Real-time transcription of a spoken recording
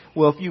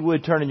Well, if you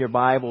would turn in your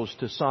Bibles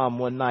to Psalm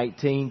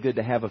 119. Good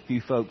to have a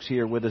few folks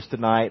here with us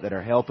tonight that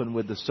are helping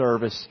with the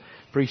service.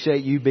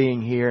 Appreciate you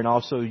being here and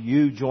also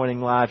you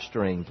joining live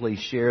stream. Please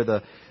share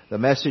the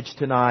message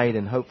tonight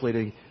and hopefully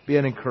to be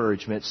an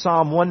encouragement.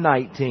 Psalm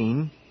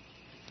 119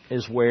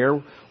 is where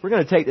we're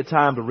going to take the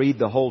time to read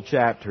the whole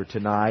chapter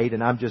tonight.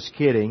 And I'm just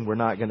kidding. We're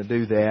not going to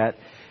do that.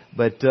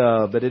 But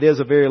it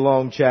is a very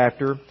long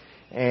chapter.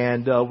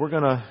 And we're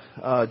going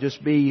to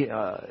just be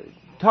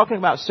talking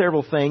about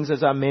several things,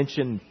 as I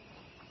mentioned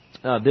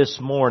this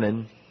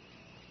morning.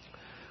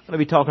 I'm going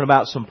to be talking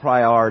about some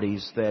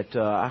priorities that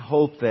I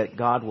hope that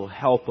God will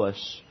help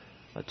us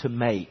to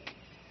make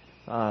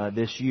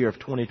this year of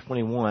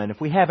 2021, if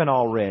we haven't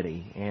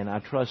already. And I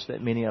trust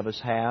that many of us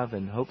have,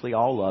 and hopefully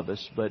all of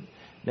us. But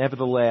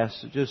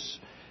nevertheless, just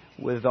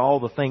with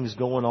all the things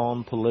going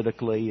on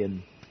politically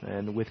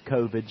and with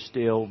COVID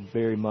still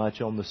very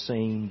much on the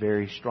scene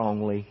very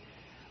strongly,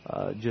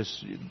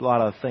 just a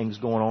lot of things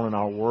going on in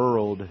our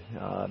world,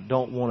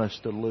 don't want us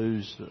to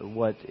lose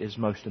what is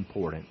most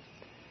important.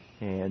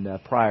 And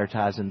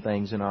prioritizing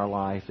things in our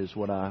life is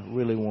what I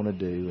really want to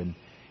do.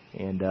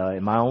 And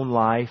in my own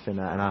life,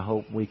 and I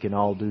hope we can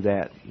all do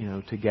that,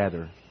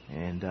 together.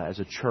 And as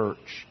a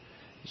church,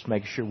 just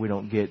make sure we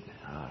don't get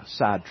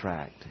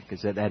sidetracked,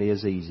 because that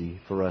is easy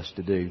for us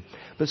to do.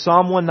 But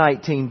Psalm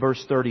 119,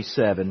 verse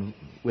 37,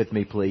 with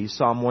me please.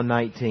 Psalm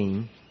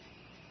 119,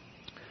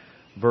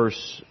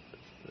 verse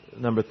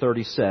number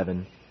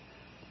 37.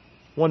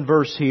 One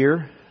verse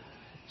here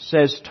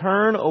says,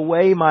 "Turn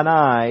away mine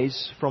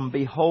eyes from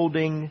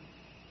beholding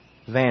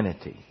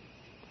vanity,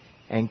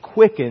 and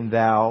quicken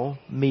thou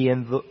me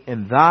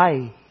in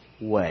thy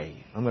way."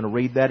 I'm going to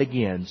read that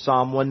again.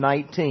 Psalm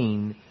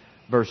 119,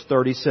 verse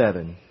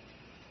 37.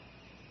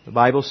 The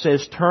Bible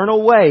says, "Turn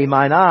away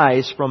mine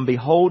eyes from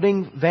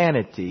beholding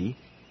vanity,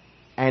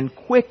 and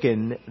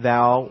quicken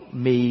thou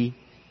me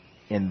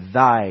in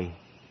thy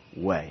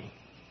way."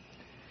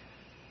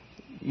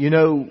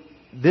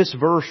 This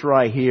verse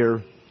right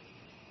here,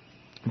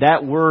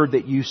 that word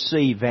that you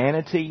see,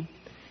 vanity,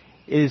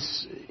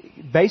 is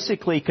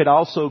basically could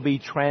also be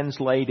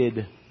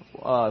translated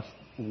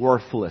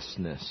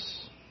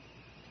worthlessness.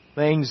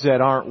 Things that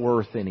aren't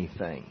worth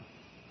anything.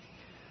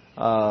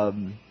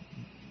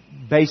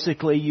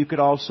 Basically, you could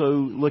also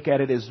look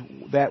at it as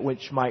that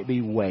which might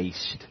be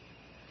waste.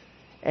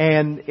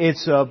 And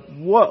it's a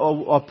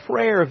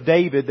prayer of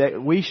David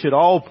that we should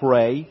all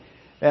pray,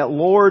 that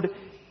Lord,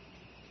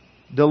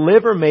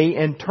 deliver me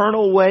and turn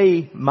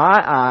away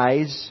my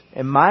eyes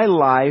and my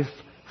life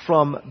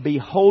from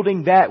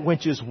beholding that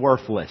which is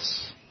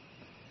worthless.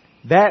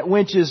 That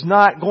which is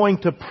not going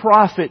to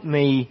profit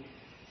me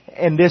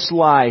in this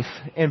life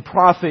and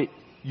profit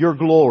your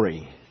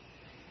glory.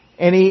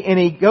 And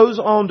he goes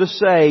on to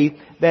say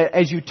that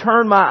as you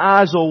turn my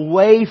eyes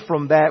away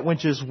from that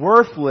which is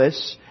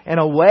worthless and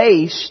a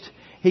waste,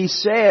 he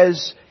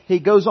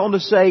goes on to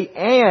say,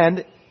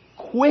 and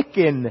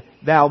quicken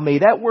thou me.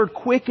 That word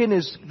quicken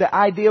is the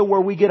idea where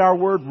we get our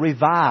word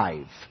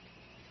revive.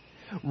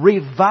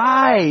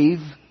 Revive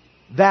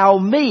thou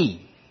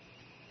me.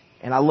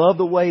 And I love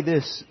the way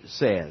this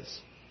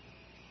says,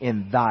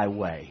 in thy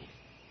way.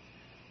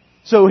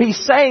 So he's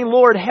saying,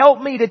 Lord,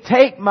 help me to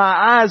take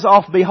my eyes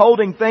off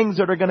beholding things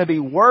that are going to be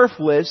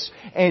worthless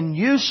and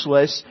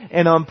useless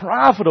and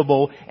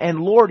unprofitable. And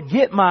Lord,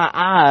 get my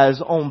eyes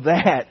on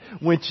that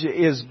which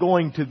is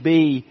going to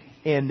be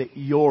in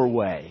your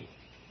way.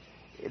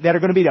 That are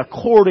going to be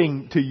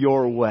according to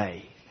your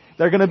way.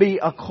 They're going to be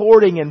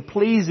according and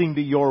pleasing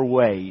to your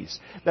ways.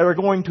 That are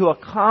going to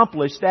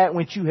accomplish that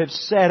which you have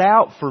set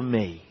out for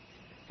me.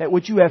 That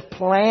which you have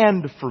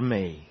planned for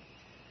me.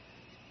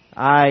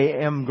 I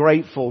am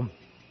grateful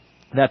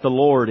that the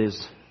Lord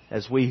is,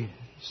 as we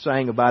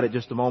sang about it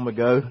just a moment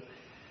ago,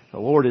 the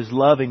Lord is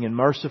loving and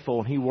merciful,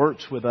 and He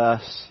works with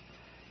us.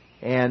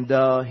 And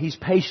He's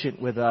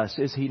patient with us,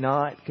 is He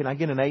not? Can I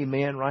get an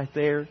amen right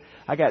there?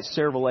 I got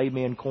several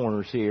amen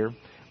corners here.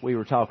 We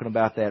were talking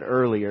about that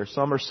earlier.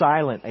 Some are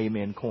silent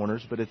amen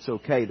corners, but it's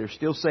okay. They're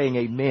still saying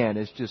amen.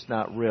 It's just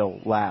not real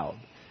loud.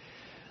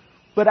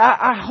 But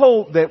I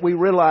hope that we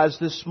realize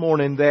this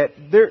morning that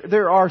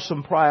there are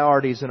some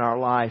priorities in our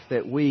life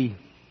that we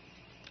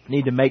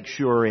need to make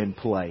sure are in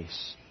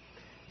place.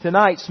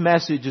 Tonight's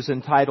message is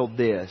entitled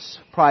this: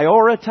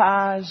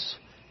 Prioritize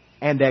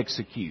and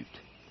Execute.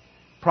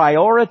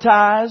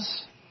 Prioritize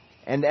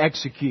and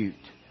Execute.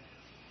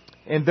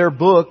 In their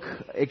book,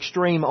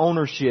 Extreme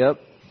Ownership,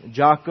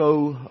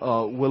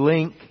 Jocko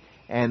Willink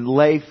and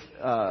Leif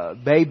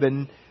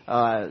Babin,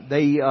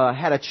 they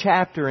had a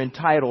chapter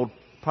entitled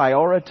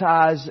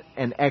Prioritize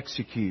and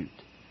Execute.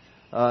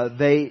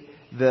 They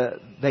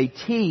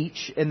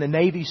teach in the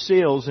Navy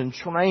SEALs in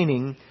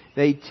training,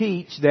 they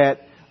teach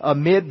that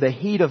amid the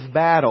heat of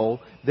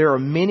battle, there are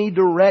many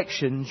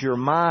directions your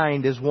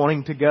mind is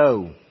wanting to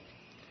go.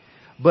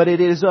 But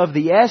it is of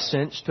the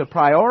essence to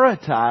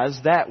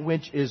prioritize that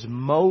which is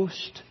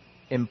most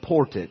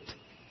important.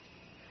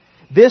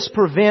 This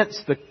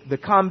prevents the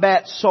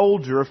combat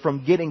soldier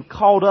from getting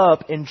caught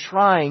up in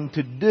trying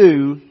to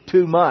do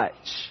too much.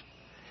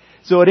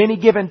 So at any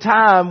given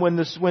time when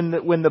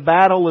the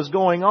battle is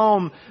going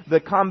on, the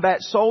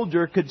combat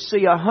soldier could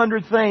see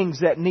 100 things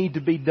that need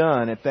to be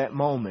done at that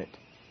moment.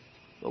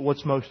 But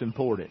what's most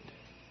important?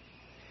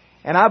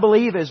 And I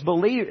believe as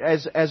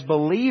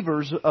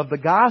believers of the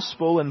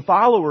gospel and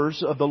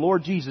followers of the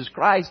Lord Jesus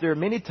Christ, there are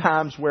many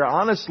times where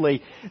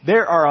honestly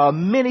there are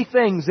many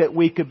things that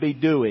we could be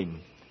doing.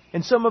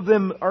 And some of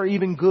them are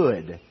even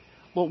good.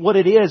 But what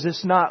it is,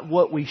 it's not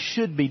what we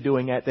should be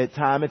doing at that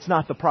time. It's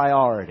not the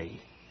priority.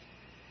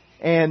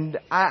 And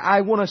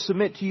I want to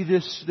submit to you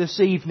this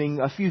evening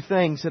a few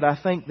things that I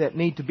think that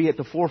need to be at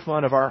the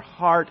forefront of our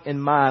heart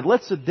and mind.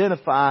 Let's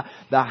identify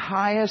the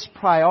highest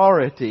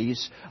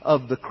priorities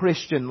of the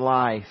Christian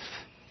life.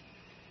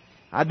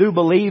 I do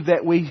believe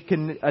that we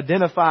can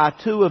identify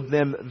two of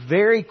them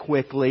very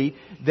quickly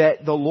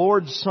that the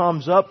Lord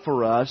sums up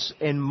for us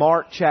in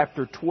Mark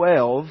chapter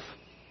 12.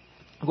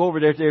 Go over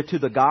there to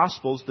the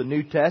Gospels, the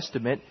New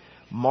Testament,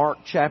 Mark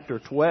chapter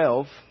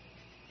 12.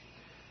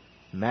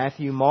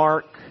 Matthew,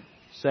 Mark,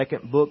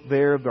 second book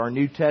there of our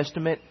New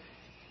Testament,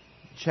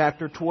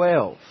 chapter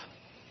 12.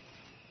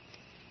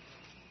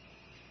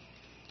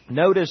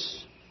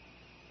 Notice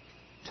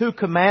two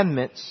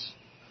commandments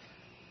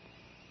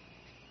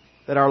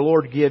that our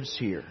Lord gives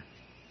here.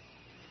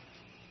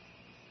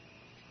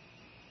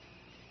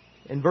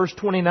 In verse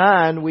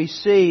 29, we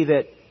see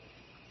that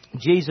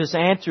Jesus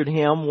answered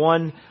him,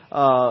 one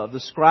of the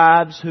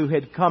scribes who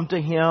had come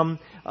to him,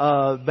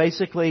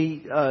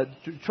 basically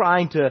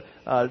trying to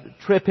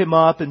trip him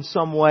up in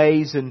some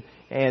ways,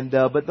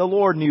 but the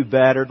Lord knew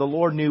better. The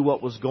Lord knew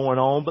what was going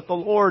on, but the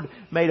Lord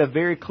made a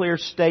very clear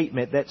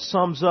statement that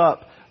sums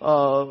up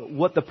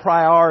what the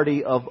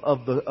priority of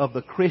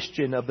the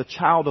Christian, of the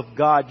child of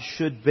God,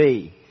 should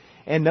be.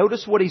 And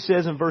notice what He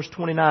says in verse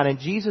 29. And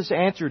Jesus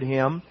answered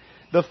him,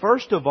 the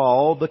first of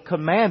all, the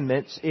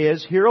commandments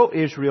is, Hear, O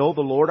Israel,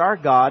 the Lord our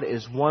God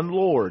is one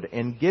Lord.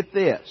 And get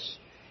this,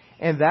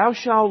 and thou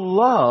shalt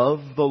love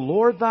the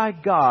Lord thy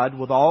God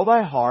with all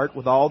thy heart,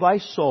 with all thy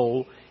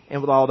soul,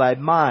 and with all thy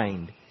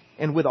mind,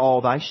 and with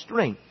all thy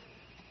strength.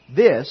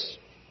 This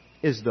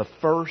is the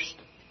first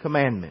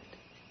commandment.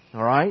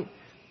 All right?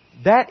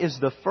 That is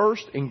the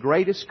first and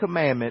greatest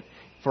commandment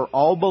for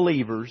all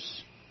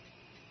believers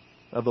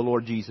of the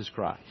Lord Jesus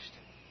Christ.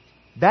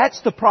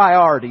 That's the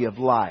priority of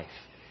life.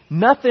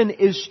 Nothing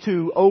is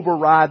to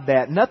override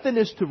that. Nothing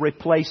is to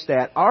replace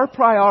that. Our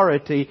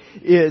priority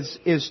is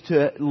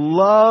to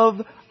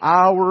love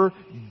our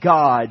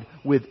God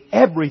with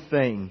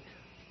everything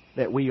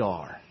that we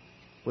are,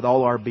 with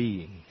all our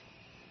being.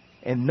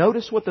 And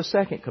notice what the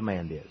second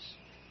command is.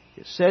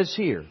 It says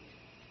here,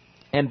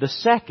 and the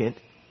second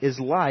is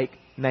like,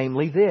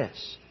 namely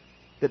this,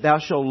 that thou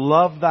shalt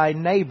love thy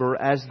neighbor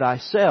as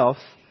thyself.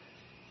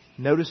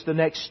 Notice the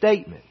next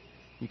statement.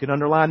 You can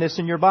underline this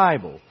in your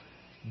Bible.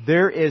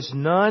 There is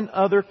none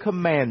other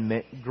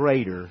commandment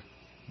greater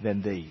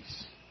than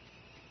these.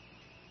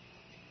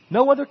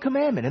 No other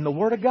commandment in the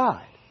Word of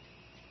God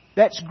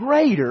that's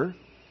greater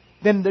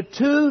than the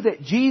two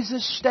that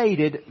Jesus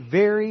stated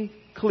very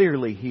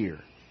clearly here.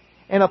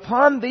 And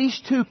upon these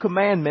two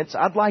commandments,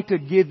 I'd like to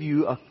give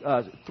you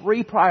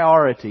three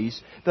priorities.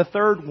 The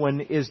third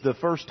one is the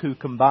first two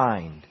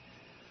combined.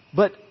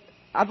 But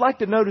I'd like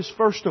to notice,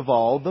 first of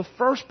all, the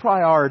first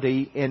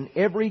priority in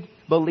every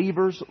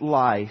believer's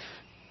life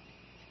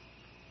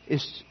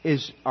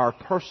is our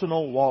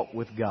personal walk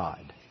with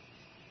God.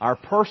 Our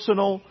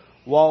personal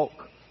walk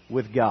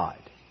with God.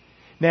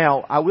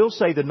 Now, I will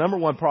say the number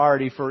one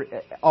priority for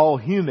all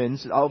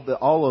humans,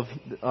 all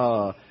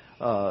of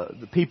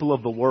the people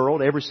of the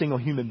world, every single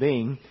human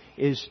being,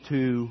 is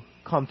to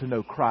come to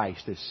know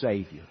Christ as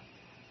Savior.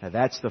 Now,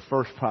 that's the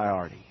first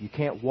priority. You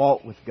can't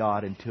walk with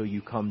God until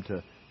you come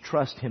to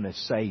trust Him as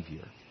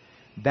Savior.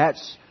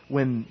 That's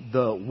when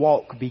the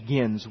walk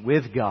begins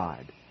with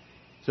God.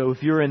 So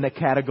if you're in the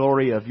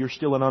category of you're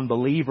still an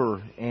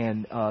unbeliever,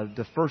 and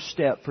the first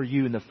step for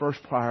you and the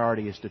first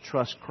priority is to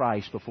trust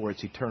Christ before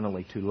it's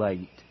eternally too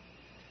late.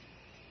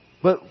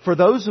 But for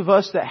those of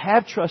us that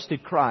have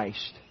trusted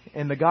Christ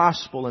and the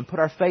gospel and put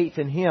our faith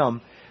in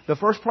Him, the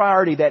first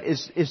priority that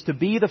is to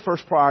be the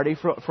first priority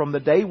from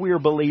the day we are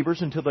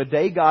believers until the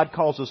day God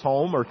calls us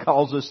home or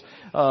calls us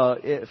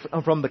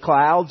from the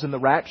clouds in the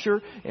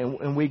rapture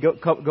and we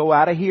go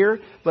out of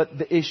here. But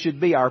it should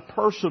be our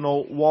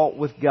personal walk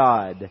with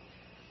God.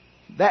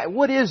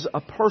 What is a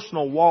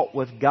personal walk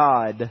with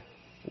God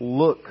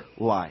look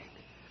like?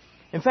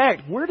 In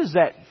fact, where does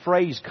that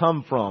phrase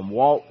come from,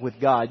 walk with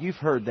God? You've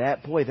heard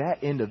that. Boy,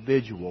 that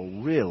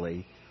individual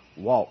really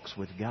walks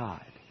with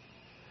God.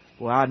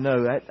 Well, I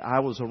know that I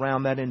was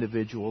around that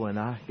individual and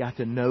I got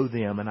to know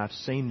them and I've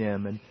seen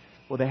them and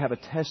they have a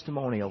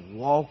testimony of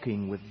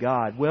walking with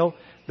God. Well,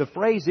 the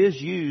phrase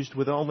is used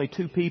with only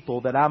two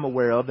people that I'm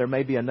aware of. There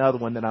may be another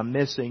one that I'm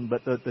missing,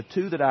 but the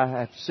two that I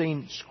have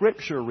seen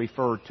Scripture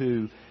refer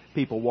to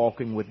people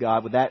walking with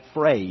God with that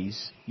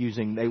phrase,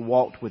 using they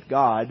walked with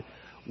God,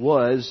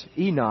 was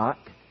Enoch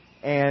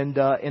and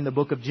in the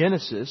book of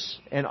Genesis,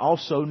 and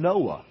also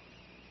Noah.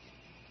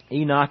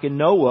 Enoch and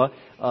Noah,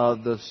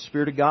 the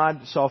Spirit of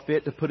God saw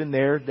fit to put in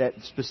there that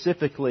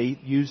specifically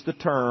used the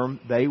term,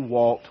 they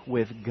walked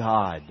with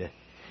God.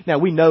 Now,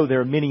 we know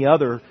there are many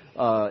other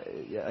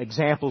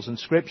examples in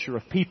Scripture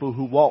of people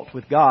who walked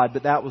with God,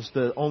 but that was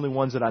the only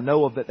ones that I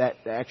know of that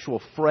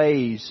actual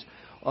phrase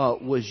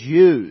was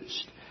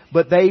used.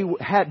 But they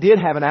did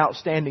have an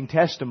outstanding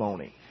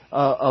testimony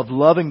of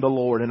loving the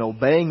Lord and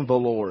obeying the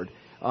Lord.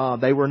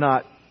 They were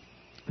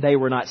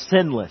not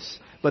sinless,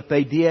 but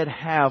they did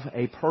have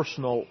a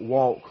personal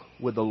walk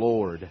with the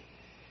Lord.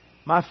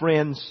 My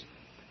friends,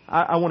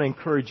 I want to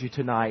encourage you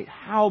tonight,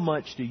 how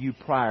much do you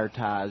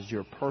prioritize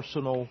your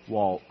personal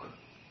walk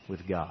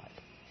with God?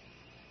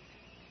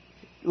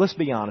 Let's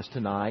be honest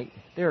tonight.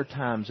 There are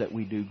times that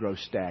we do grow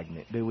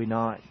stagnant, do we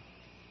not?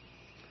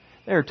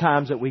 There are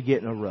times that we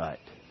get in a rut.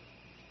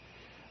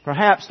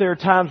 Perhaps there are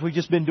times we've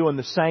just been doing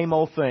the same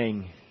old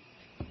thing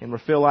and we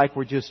feel like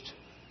we're just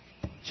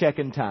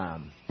checking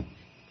time.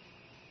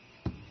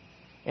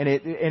 And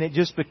it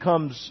just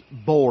becomes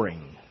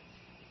boring.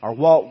 Our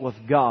walk with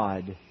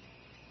God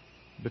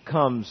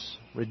becomes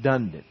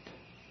redundant.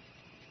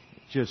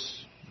 Just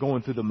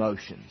going through the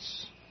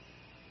motions.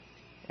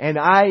 And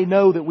I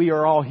know that we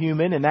are all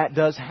human and that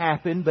does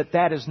happen, but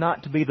that is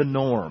not to be the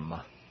norm.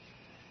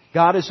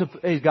 God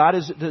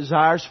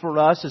desires for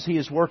us, as He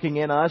is working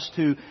in us,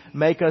 to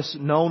make us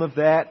known of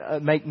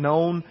that, make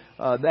known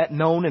that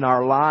known in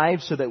our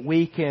lives, so that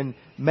we can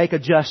make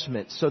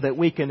adjustments, so that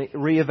we can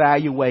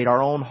reevaluate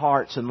our own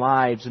hearts and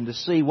lives, and to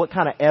see what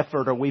kind of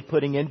effort are we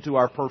putting into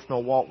our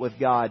personal walk with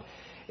God.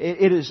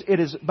 It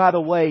is. By the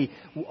way,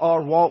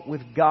 our walk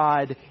with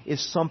God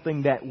is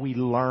something that we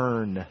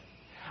learn.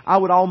 I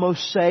would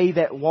almost say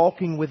that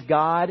walking with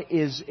God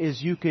is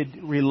you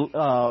could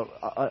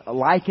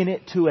liken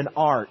it to an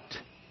art.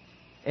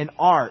 An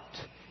art.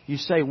 You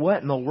say,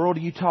 what in the world are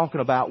you talking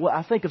about? Well,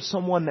 I think of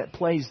someone that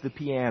plays the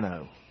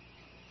piano.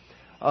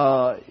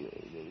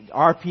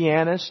 Our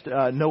pianist,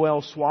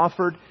 Noelle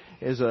Swafford,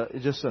 is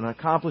just an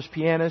accomplished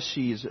pianist.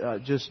 She's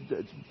just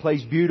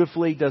plays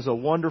beautifully, does a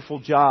wonderful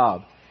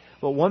job.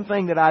 But one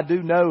thing that I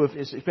do know,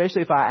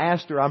 especially if I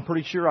asked her, I'm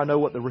pretty sure I know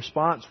what the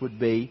response would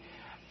be.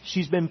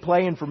 She's been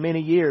playing for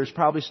many years,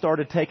 probably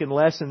started taking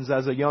lessons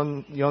as a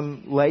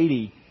young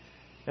lady,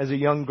 as a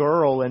young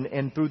girl,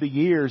 and through the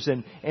years.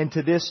 And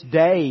to this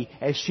day,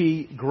 as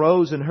she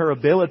grows in her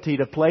ability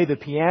to play the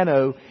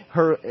piano,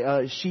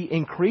 she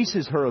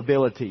increases her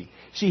ability.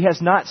 She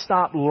has not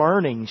stopped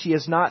learning. She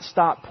has not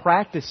stopped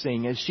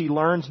practicing as she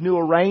learns new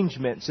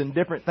arrangements and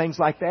different things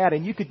like that.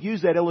 And you could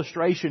use that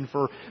illustration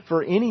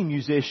for any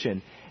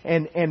musician.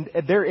 And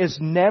there is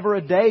never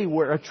a day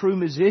where a true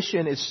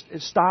musician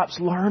stops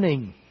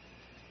learning.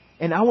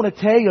 And I want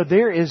to tell you,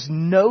 there is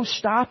no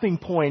stopping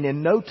point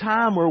and no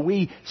time where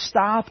we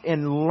stop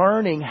in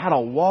learning how to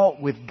walk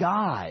with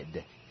God.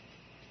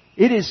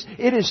 It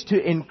is to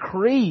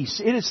increase.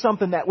 It is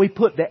something that we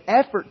put the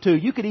effort to.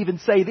 You could even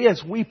say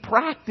this, we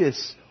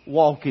practice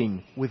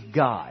walking with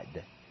God.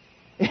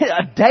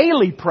 A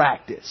daily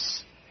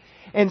practice.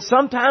 And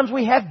sometimes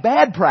we have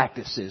bad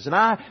practices, and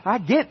I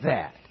get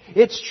that.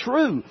 It's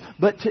true,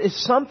 but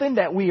it's something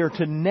that we are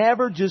to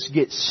never just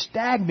get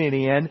stagnant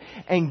in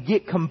and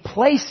get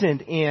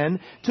complacent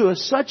in to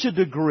such a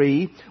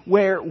degree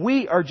where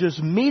we are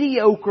just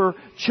mediocre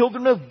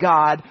children of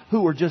God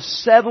who are just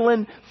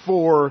settling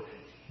for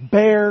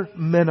bare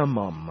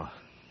minimum.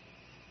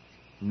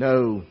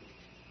 No,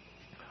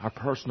 our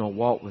personal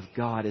walk with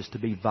God is to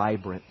be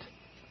vibrant.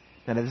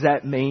 Now, does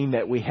that mean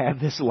that we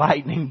have this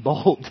lightning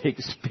bolt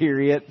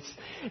experience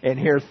and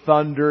hear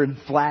thunder and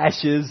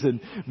flashes and,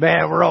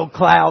 man, we're on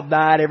cloud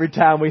nine every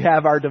time we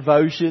have our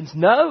devotions?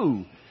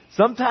 No.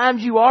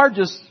 Sometimes you are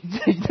just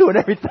doing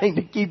everything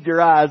to keep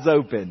your eyes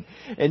open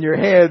and your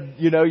head,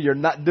 you're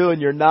not doing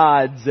your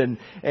nods and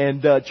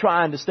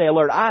trying to stay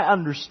alert. I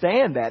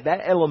understand that.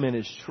 That element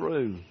is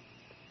true.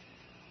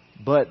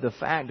 But the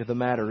fact of the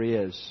matter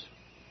is,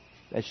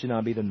 that should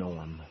not be the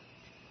norm.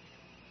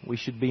 We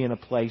should be in a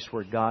place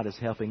where God is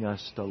helping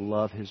us to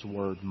love His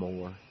Word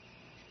more.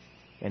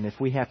 And if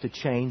we have to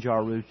change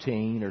our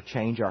routine or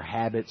change our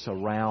habits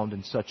around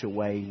in such a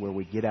way where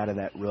we get out of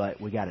that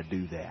rut, we got to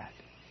do that.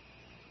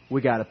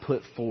 We got to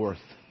put forth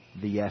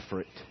the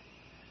effort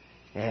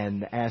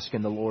and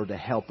asking the Lord to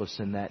help us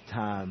in that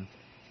time.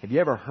 Have you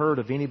ever heard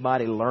of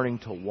anybody learning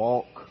to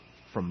walk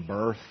from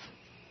birth?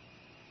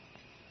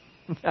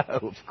 No,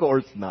 of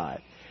course not.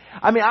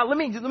 I mean, let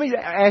me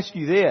ask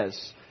you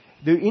this.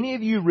 Do any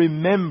of you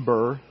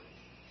remember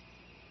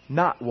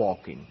not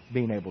walking,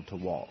 being able to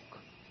walk?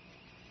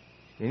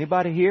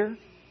 Anybody here?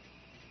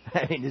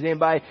 I mean, does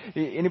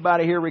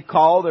anybody here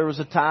recall there was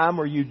a time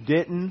where you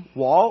didn't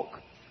walk?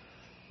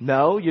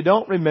 No, you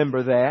don't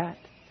remember that.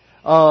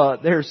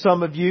 There's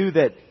some of you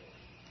that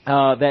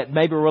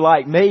maybe were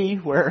like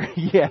me, where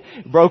you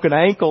broke an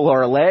ankle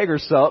or a leg or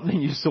something,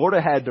 and you sort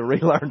of had to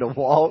relearn to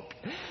walk.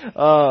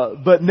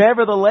 But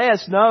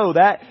nevertheless, no,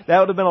 that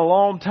would have been a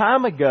long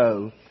time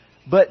ago.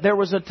 But there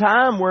was a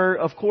time where,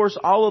 of course,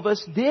 all of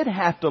us did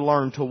have to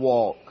learn to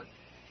walk.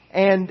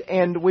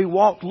 And we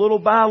walked little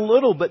by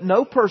little, but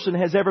no person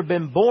has ever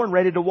been born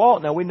ready to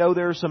walk. Now we know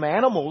there are some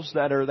animals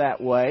that are that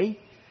way,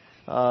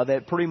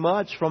 that pretty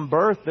much from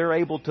birth they're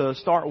able to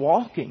start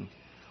walking.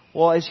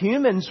 Well, as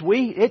humans,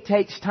 it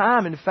takes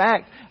time. In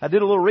fact, I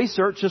did a little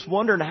research just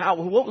wondering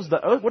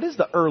what is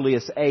the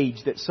earliest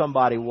age that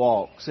somebody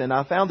walks? And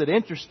I found it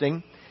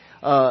interesting,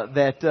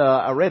 that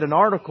I read an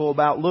article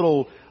about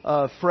little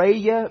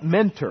Freya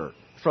Mentor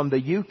from the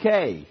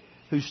UK,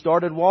 who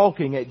started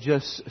walking at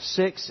just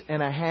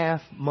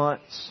 6.5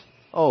 months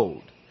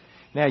old.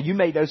 Now, you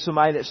may know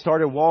somebody that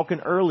started walking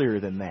earlier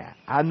than that.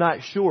 I'm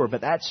not sure, but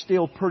that's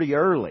still pretty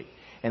early.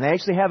 And they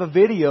actually have a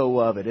video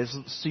of it.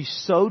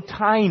 She's so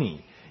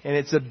tiny, and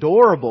it's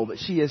adorable, but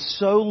she is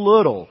so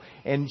little.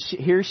 And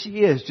here she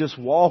is just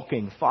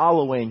walking,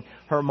 following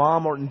her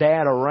mom or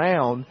dad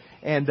around.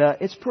 And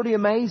it's pretty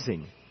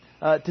amazing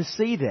to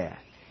see that.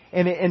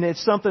 And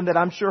it's something that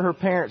I'm sure her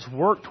parents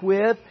worked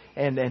with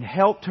and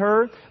helped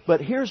her. But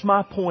here's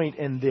my point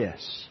in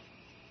this.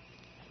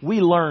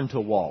 We learn to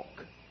walk.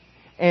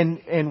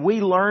 And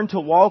we learn to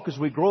walk as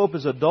we grow up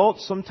as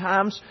adults.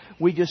 Sometimes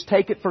we just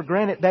take it for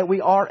granted that we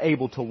are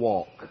able to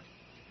walk.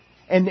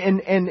 And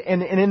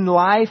in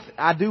life,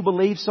 I do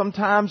believe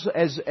sometimes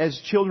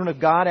as children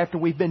of God, after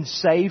we've been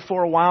saved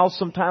for a while,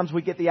 sometimes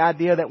we get the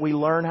idea that we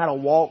learn how to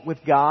walk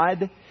with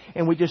God.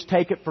 And we just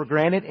take it for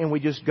granted and we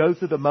just go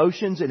through the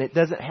motions, and it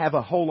doesn't have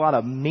a whole lot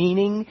of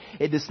meaning.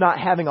 It is not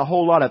having a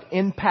whole lot of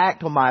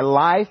impact on my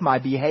life. My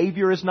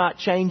behavior is not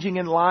changing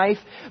in life.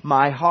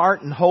 My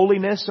heart and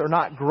holiness are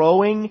not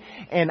growing.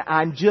 And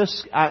I'm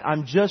just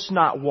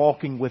not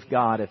walking with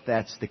God if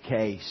that's the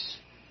case.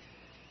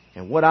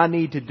 And what I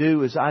need to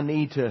do is I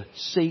need to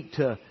seek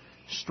to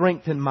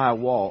strengthen my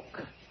walk.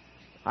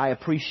 I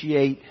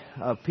appreciate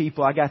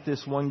people. I got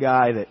this one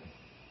guy that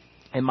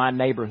in my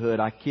neighborhood,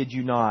 I kid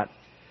you not,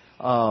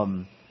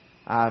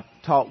 I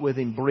talked with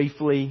him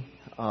briefly,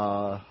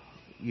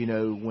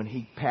 when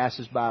he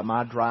passes by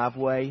my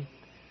driveway.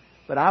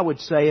 But I would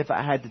say if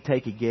I had to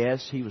take a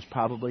guess, he was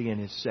probably in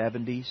his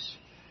 70s.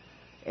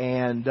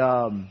 And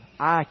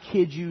I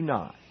kid you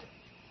not,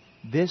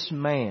 this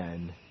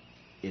man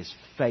is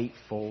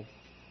faithful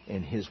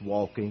in his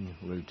walking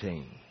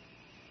routine.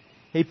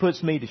 He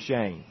puts me to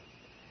shame.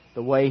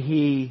 The way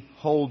he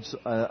holds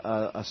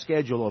a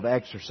schedule of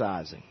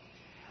exercising.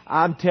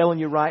 I'm telling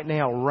you right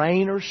now,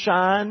 rain or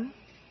shine,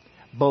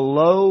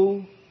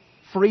 below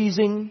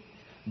freezing,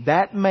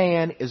 that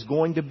man is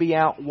going to be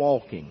out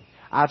walking.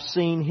 I've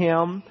seen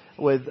him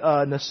in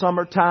the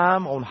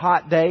summertime on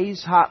hot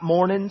days, hot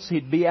mornings.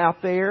 He'd be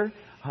out there,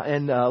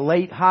 and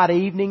late hot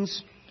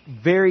evenings,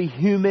 very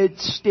humid,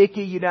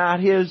 sticky. Out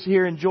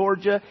here in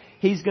Georgia,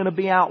 he's going to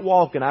be out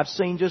walking. I've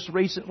seen just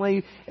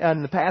recently,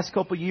 in the past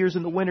couple of years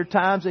in the winter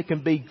times, it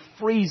can be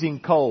freezing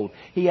cold.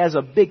 He has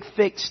a big,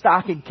 thick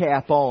stocking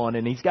cap on,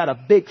 and he's got a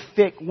big,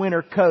 thick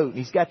winter coat. And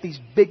he's got these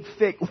big,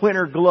 thick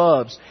winter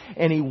gloves,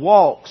 and he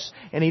walks.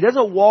 And he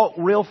doesn't walk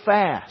real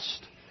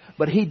fast,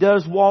 but he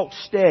does walk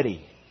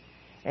steady.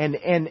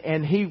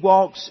 And he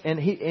walks,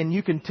 and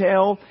you can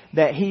tell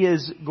that he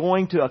is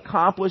going to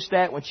accomplish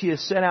that which he has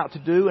set out to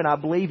do. And I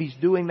believe he's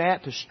doing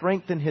that to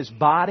strengthen his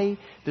body,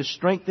 to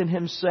strengthen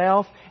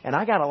himself. And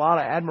I got a lot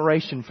of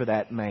admiration for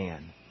that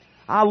man.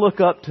 I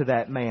look up to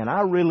that man.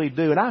 I really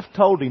do. And I've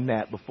told him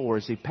that before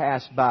as he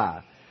passed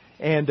by.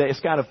 And it's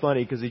kind of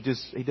funny because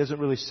he doesn't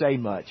really say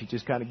much. He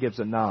just kind of gives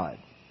a nod,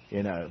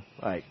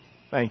 like,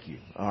 thank you.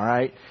 All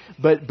right.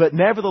 But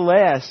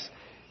nevertheless,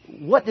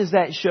 what does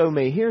that show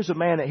me? Here's a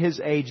man at his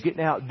age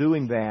getting out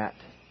doing that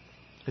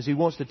because he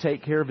wants to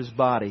take care of his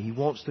body. He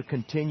wants to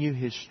continue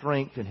his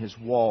strength and his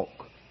walk.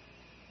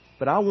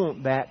 But I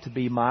want that to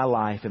be my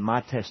life and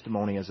my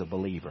testimony as a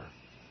believer.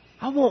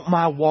 I want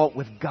my walk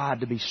with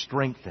God to be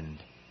strengthened.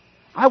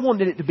 I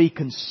want it to be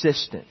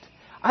consistent.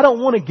 I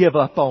don't want to give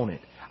up on it.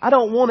 I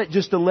don't want it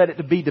just to let it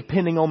to be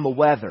depending on the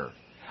weather.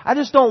 I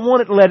just don't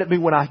want it to let it be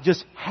when I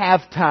just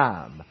have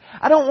time.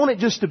 I don't want it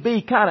just to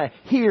be kind of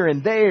here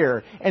and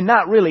there and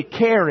not really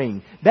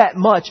caring that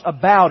much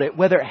about it,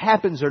 whether it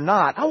happens or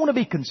not. I want to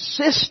be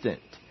consistent.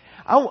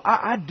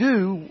 I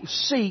do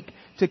seek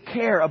to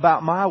care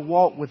about my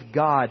walk with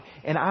God,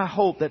 and I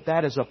hope that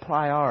that is a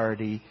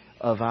priority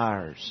of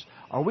ours.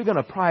 Are we going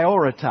to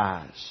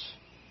prioritize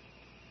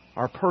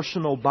our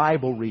personal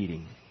Bible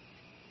reading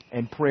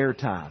and prayer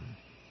time?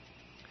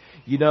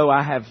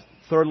 I have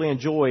thoroughly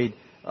enjoyed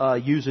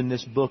using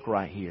this book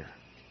right here.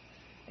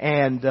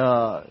 And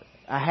I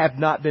have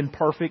not been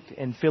perfect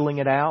in filling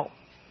it out,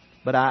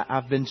 but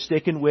I've been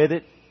sticking with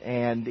it.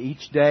 And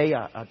each day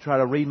I try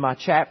to read my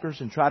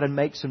chapters and try to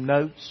make some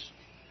notes.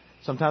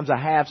 Sometimes I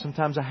have,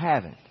 sometimes I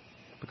haven't.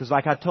 Because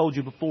like I told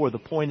you before, the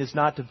point is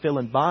not to feel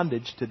in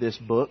bondage to this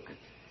book.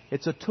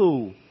 It's a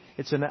tool.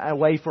 It's a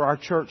way for our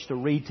church to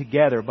read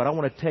together. But I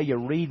want to tell you,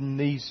 reading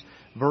these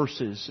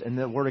verses and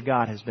the Word of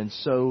God has been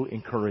so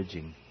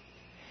encouraging.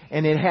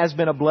 And it has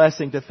been a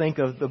blessing to think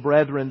of the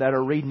brethren that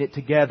are reading it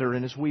together.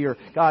 And as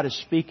God is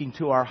speaking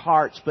to our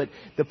hearts. But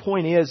the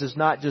point is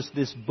not just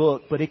this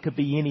book, but it could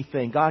be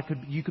anything.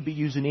 You could be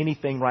using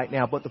anything right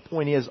now. But the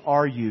point is,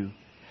 are you?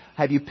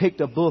 Have you picked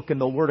a book in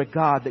the Word of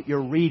God that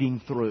you're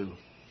reading through?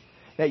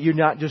 That you're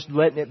not just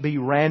letting it be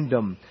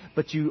random,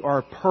 but you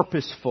are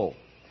purposeful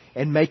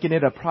and making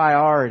it a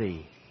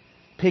priority.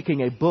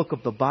 Picking a book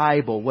of the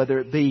Bible, whether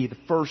it be the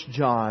 1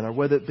 John, or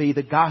whether it be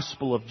the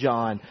Gospel of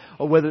John,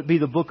 or whether it be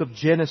the book of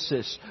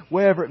Genesis,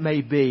 wherever it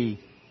may be,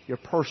 your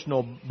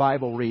personal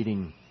Bible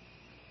reading.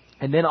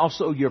 And then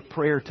also your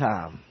prayer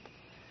time.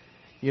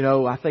 You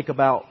know, I think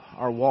about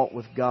our walk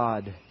with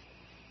God.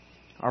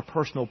 Our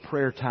personal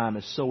prayer time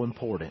is so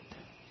important.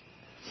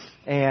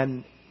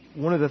 And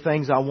one of the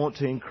things I want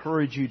to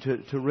encourage you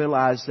to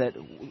realize that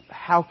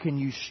how can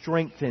you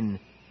strengthen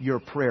your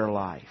prayer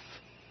life?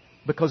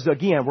 Because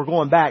again, we're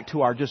going back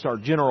to our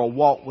general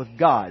walk with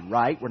God,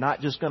 right? We're not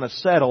just going to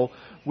settle.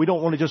 We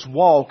don't want to just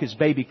walk as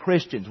baby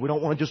Christians. We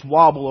don't want to just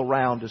wobble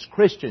around as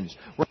Christians.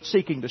 We're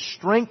seeking to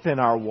strengthen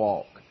our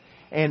walk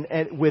and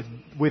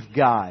with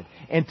God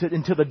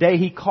until the day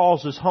He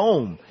calls us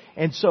home.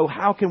 And so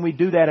how can we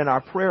do that in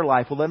our prayer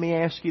life? Well, let me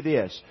ask you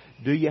this.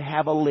 Do you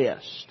have a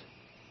list?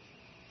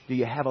 Do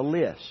you have a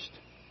list?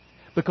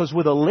 Because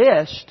with a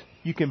list,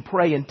 you can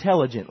pray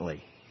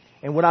intelligently.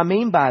 And what I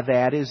mean by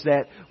that is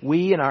that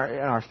we in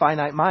our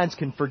finite minds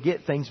can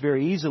forget things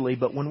very easily,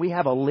 but when we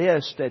have a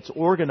list that's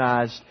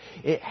organized,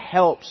 it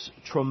helps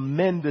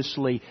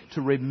tremendously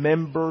to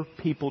remember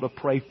people to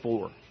pray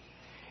for.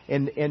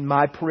 In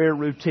my prayer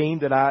routine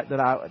that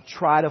I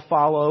try to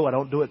follow, I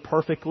don't do it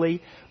perfectly,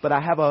 but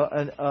I have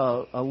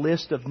a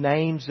list of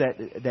names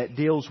that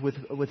deals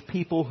with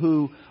people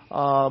who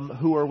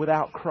are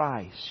without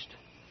Christ.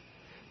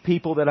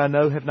 People that I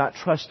know have not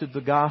trusted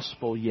the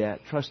gospel yet,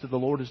 trusted the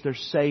Lord as their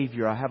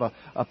Savior. I have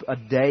a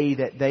day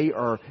that they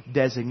are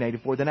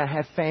designated for. Then I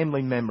have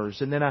family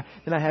members, and then I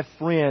have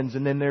friends,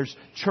 and then there's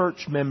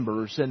church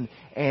members, and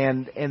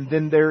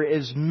then there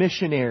is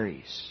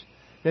missionaries.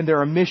 Then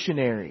there are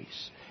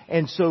missionaries.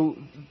 And so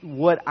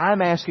what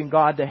I'm asking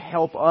God to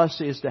help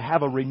us is to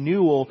have a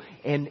renewal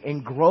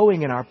and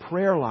growing in our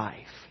prayer life.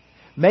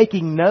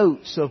 Making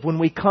notes of when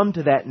we come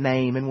to that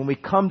name and when we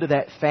come to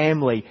that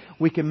family,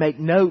 we can make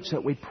notes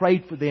that we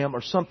prayed for them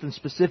or something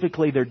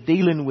specifically they're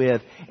dealing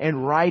with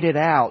and write it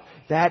out.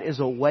 That is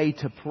a way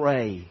to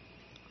pray.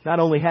 Not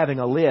only having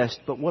a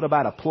list, but what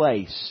about a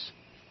place?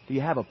 Do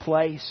you have a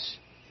place?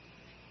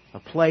 A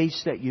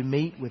place that you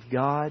meet with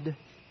God?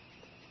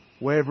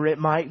 Wherever it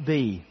might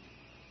be.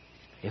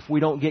 If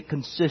we don't get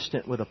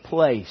consistent with a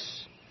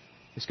place,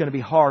 it's going to be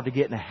hard to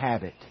get in a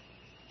habit.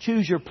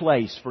 Choose your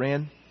place,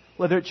 friend.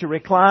 Whether it's your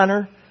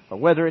recliner, or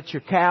whether it's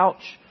your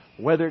couch,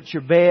 whether it's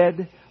your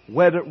bed,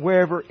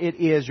 wherever it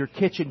is, your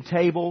kitchen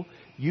table,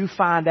 you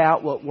find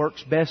out what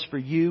works best for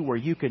you, where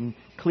you can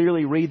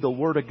clearly read the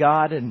Word of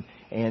God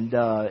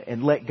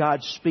and let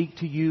God speak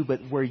to you, but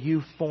where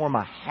you form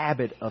a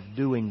habit of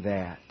doing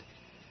that.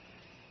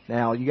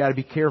 Now, you got to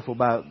be careful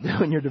about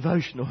doing your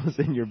devotionals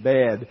in your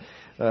bed,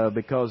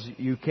 because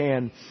you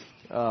can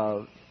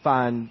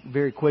find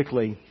very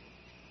quickly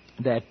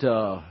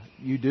that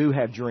you do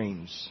have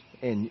dreams.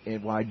 And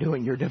while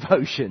doing your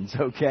devotions,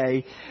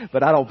 okay?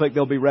 But I don't think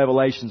there'll be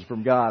revelations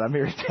from God. I'm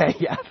here to tell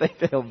you, I think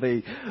there'll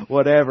be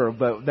whatever.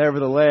 But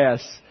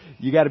nevertheless,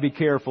 you got to be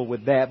careful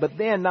with that. But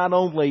then not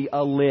only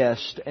a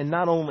list and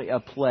not only a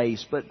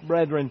place, but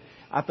brethren,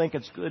 I think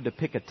it's good to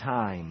pick a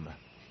time.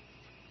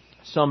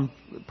 Some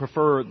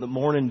prefer the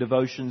morning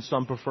devotion,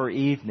 some prefer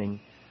evening.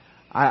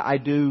 I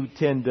do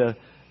tend to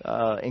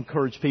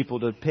encourage people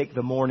to pick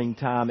the morning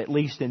time, at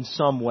least in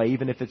some way,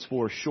 even if it's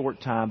for a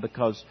short time,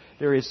 because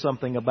there is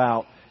something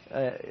about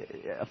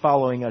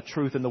following a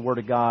truth in the Word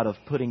of God of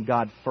putting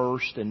God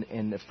first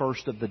and the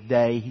first of the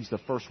day. He's the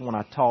first one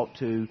I talk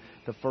to,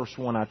 the first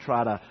one I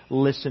try to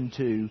listen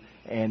to,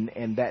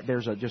 and that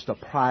there's just a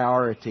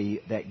priority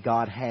that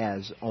God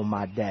has on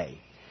my day.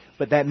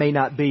 But that may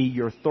not be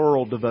your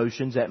thorough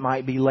devotions. That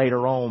might be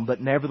later on.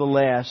 But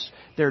nevertheless,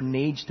 there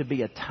needs to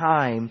be a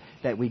time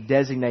that we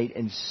designate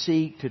and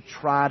seek to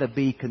try to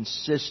be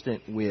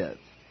consistent with.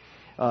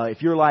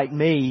 If you're like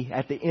me,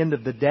 at the end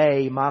of the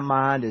day, my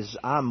mind is,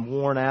 I'm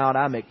worn out,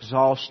 I'm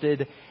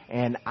exhausted,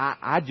 and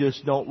I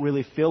just don't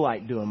really feel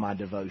like doing my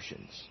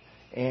devotions.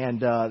 And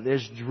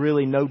there's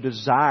really no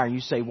desire.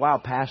 You say, wow,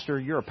 Pastor,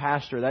 you're a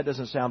pastor. That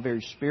doesn't sound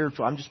very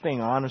spiritual. I'm just being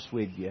honest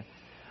with you.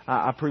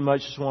 I pretty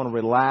much just want to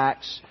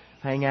relax,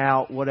 hang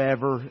out,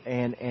 whatever,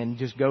 and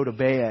just go to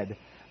bed.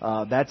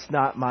 That's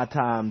not my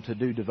time to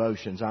do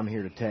devotions, I'm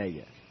here to tell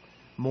you.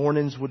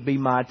 Mornings would be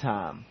my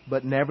time.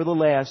 But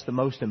nevertheless, the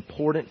most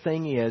important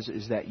thing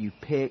is that you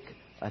pick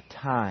a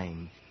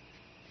time.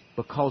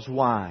 Because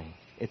why?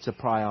 It's a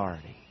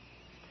priority.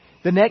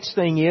 The next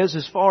thing is,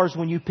 as far as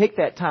when you pick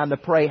that time to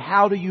pray,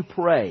 how do you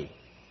pray?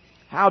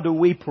 How do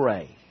we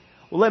pray?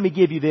 Well, let me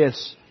give you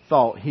this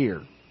thought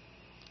here.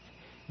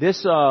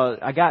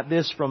 I got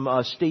this from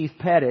Steve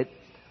Pettit,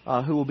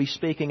 who will be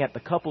speaking at the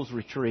couples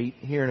retreat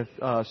here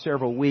in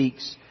several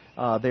weeks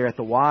there at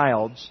the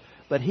Wilds.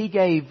 But he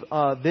gave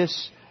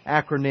this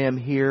acronym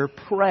here,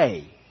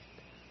 PRAY.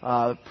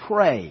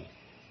 Pray.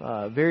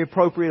 Very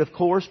appropriate, of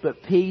course,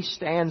 but P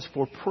stands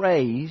for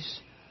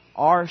praise,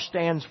 R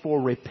stands for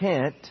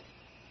repent,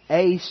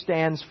 A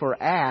stands for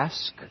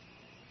ask,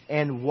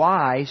 and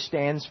Y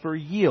stands for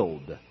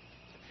yield.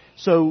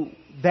 So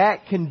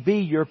that can be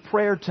your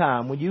prayer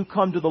time. When you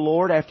come to the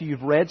Lord after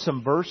you've read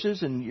some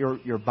verses in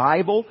your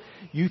Bible,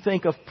 you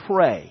think of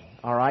pray.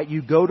 All right?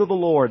 You go to the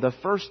Lord. The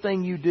first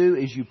thing you do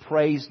is you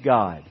praise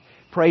God.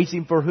 Praise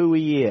Him for who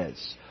He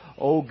is.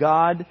 Oh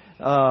God,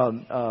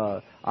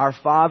 our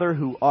Father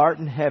who art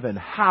in heaven,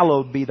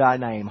 hallowed be Thy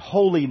name.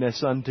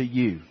 Holiness unto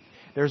You.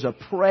 There's a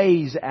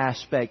praise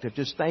aspect of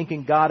just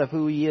thanking God of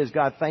who He is.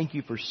 God, thank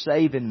You for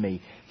saving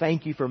me.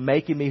 Thank You for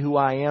making me who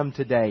I am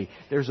today.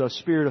 There's a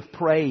spirit of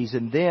praise.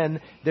 And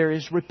then there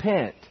is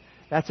repent.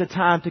 That's a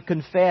time to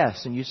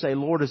confess. And you say,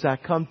 Lord, as I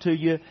come to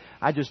You,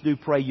 I just do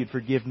pray You'd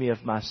forgive me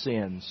of my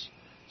sins.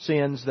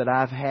 Sins that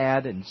I've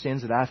had and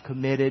sins that I've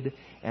committed.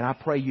 And I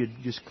pray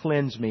You'd just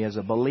cleanse me as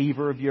a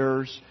believer of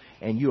Yours.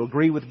 And you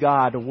agree with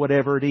God or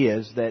whatever it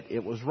is that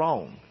it was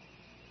wrong.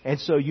 And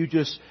so you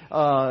just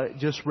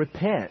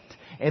repent.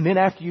 And then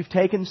after you've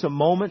taken some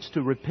moments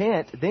to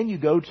repent, then you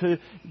go to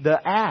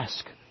the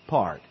ask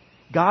part.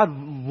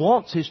 God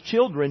wants His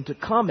children to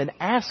come and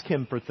ask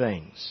Him for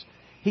things.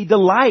 He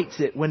delights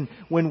it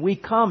when we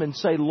come and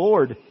say,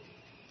 Lord,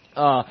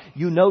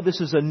 You know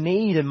this is a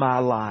need in my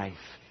life.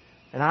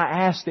 And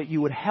I ask that You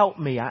would help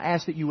me. I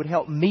ask that You would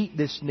help meet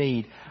this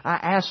need. I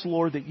ask,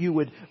 Lord, that You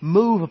would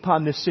move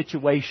upon this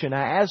situation.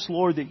 I ask,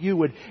 Lord, that You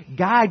would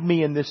guide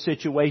me in this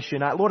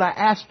situation. Lord, I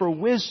ask for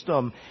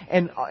wisdom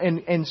and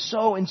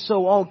so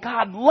on.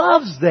 God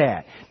loves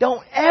that.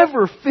 Don't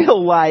ever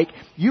feel like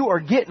you are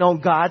getting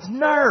on God's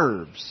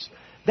nerves.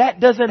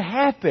 That doesn't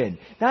happen.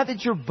 Not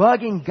that you're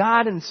bugging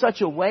God in such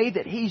a way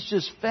that He's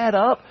just fed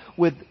up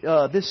with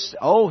this.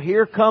 Oh,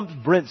 here comes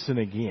Brinson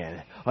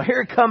again. Oh,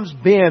 here comes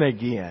Ben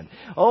again.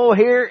 Oh,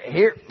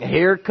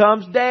 here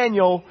comes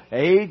Daniel.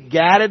 He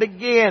got it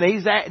again.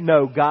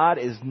 No, God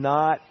is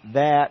not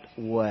that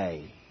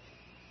way.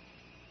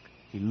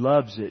 He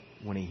loves it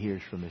when He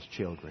hears from His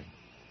children.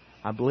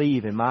 I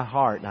believe in my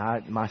heart,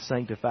 and my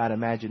sanctified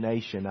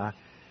imagination,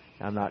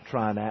 I'm not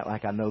trying to act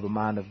like I know the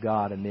mind of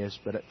God in this,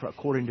 but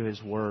according to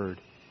His Word,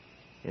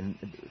 and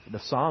the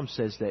Psalm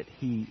says that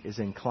He is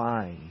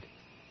inclined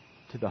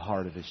to the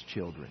heart of His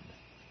children,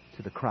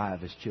 to the cry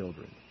of His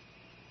children.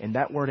 And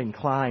that word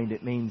inclined,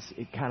 it means,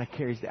 it kind of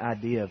carries the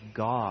idea of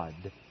God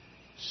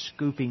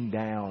scooping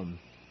down,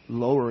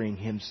 lowering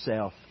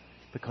Himself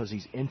because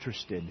He's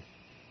interested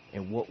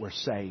in what we're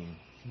saying,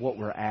 what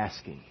we're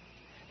asking.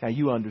 Now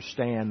you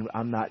understand,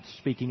 I'm not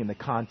speaking in the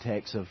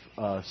context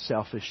of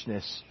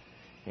selfishness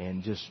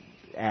and just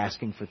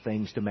asking for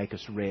things to make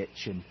us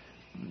rich and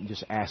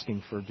just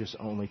asking for just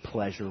only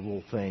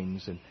pleasurable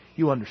things. And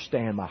you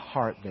understand my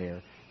heart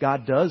there.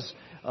 God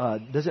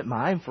doesn't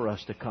mind for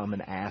us to come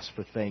and ask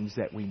for things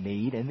that we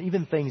need and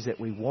even things that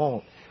we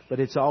want. But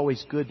it's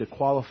always good to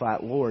qualify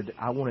it, Lord,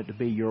 I want it to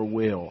be Your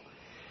will.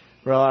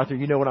 Brother Arthur,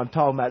 you know what I'm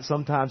talking about.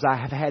 Sometimes I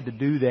have had to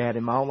do that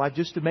in my own life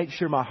just to make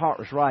sure my heart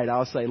was right.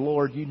 I'll say,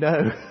 Lord, you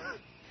know,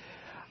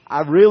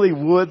 I really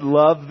would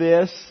love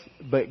this,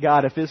 but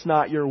God, if it's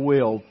not Your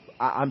will,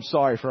 I'm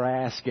sorry for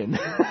asking.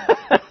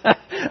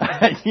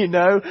 You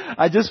know,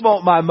 I just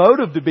want my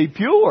motive to be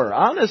pure,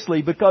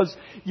 honestly, because,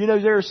 you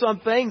know, there are some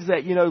things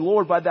that, you know,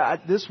 Lord,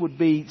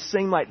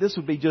 seem like this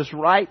would be just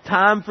right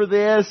time for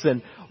this.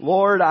 And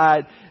Lord,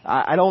 I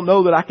don't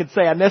know that I could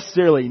say I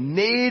necessarily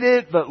need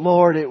it, but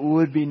Lord, it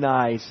would be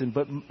nice.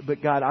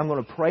 But God, I'm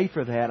going to pray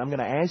for that. I'm going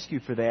to ask You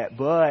for that.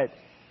 But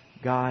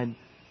God,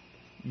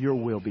 Your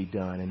will be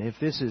done. And if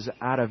this is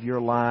out of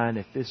Your line,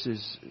 if this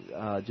is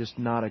just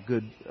not a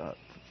good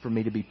for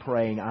me to be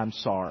praying, I'm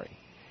sorry.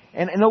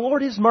 And the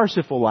Lord is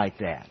merciful like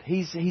that.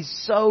 He's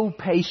so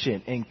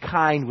patient and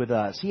kind with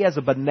us. He has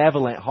a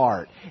benevolent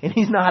heart. And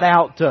He's not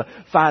out to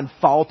find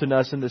fault in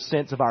us in the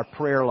sense of our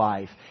prayer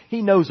life.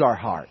 He knows our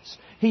hearts.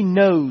 He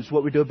knows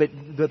what we do. But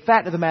the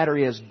fact of the matter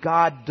is,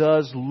 God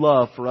does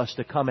love for us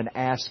to come and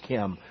ask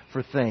Him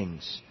for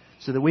things,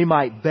 so that we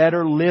might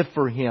better live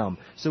for Him,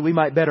 so we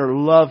might better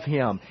love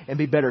Him and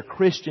be better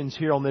Christians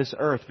here on this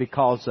earth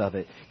because of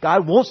it.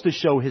 God wants to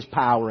show His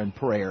power in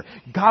prayer.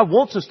 God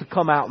wants us to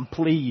come out and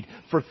plead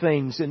for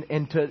things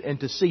and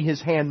to see His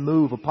hand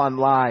move upon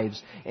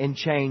lives and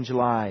change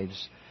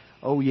lives.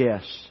 Oh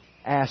yes,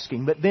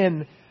 asking. But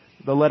then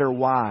the letter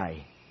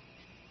Y.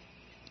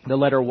 The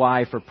letter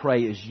Y for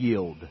pray is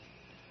yield.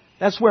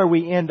 That's where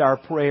we end our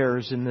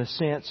prayers in the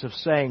sense of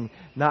saying,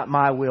 not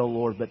my will,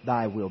 Lord, but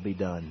Thy will be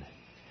done.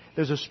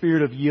 There's a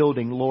spirit of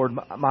yielding. Lord,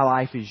 my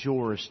life is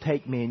Yours.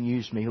 Take me and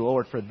use me.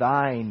 Lord, for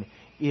Thine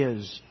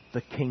is the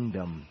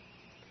kingdom.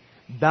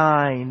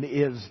 Thine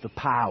is the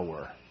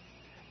power.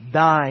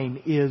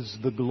 Thine is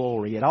the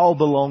glory. It all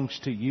belongs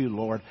to You,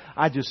 Lord.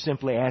 I just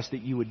simply ask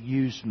that You would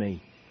use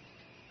me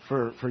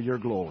for Your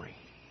glory.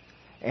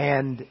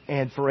 And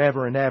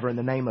forever and ever in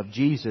the name of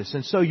Jesus.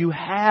 And so you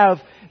have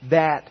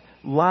that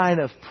line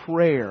of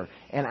prayer.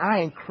 And I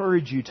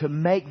encourage you to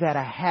make that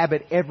a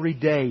habit every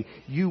day.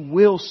 You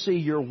will see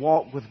your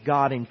walk with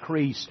God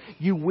increase.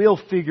 You will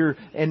figure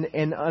and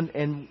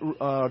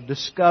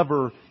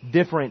discover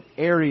different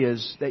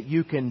areas that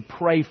you can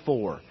pray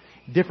for.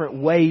 different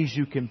ways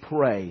you can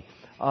pray.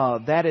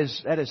 That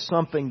is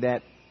something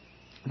that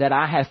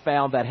I have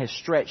found that has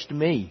stretched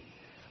me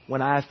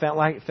when I felt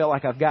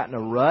like I've gotten a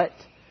rut.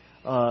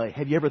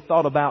 Have you ever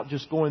thought about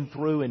just going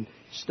through and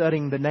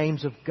studying the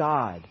names of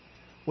God?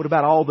 What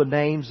about all the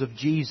names of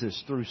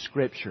Jesus through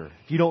Scripture?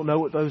 If you don't know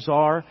what those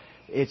are,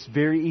 it's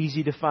very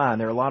easy to find.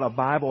 There are a lot of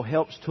Bible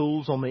helps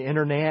tools on the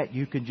internet.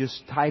 You can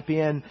just type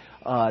in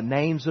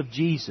names of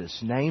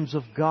Jesus, names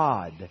of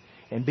God,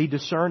 and be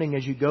discerning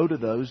as you go to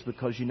those,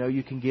 because you know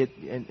you can get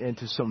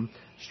into some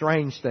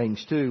strange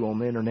things too on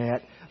the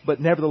internet. But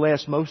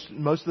nevertheless, most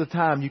of the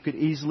time you could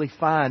easily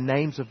find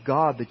names of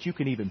God that you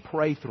can even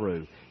pray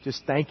through,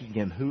 just thanking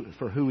Him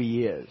for who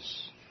He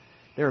is.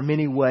 There are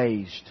many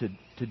ways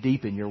to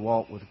deepen your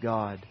walk with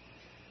God,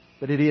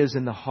 but it is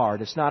in the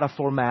heart. It's not a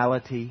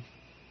formality.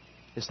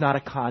 It's not a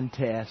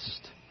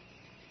contest.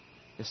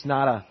 It's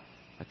not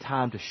a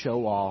time to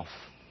show off.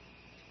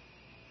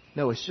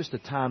 No, it's just a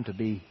time to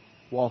be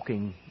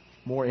walking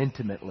more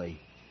intimately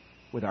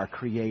with our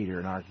Creator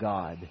and our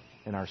God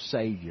and our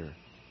Savior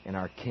and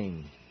our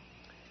King.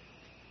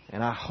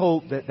 And I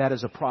hope that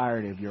is a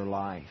priority of your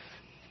life.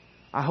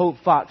 I hope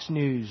Fox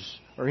News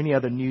or any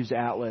other news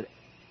outlet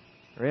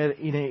or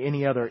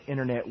any other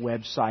internet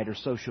website or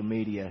social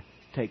media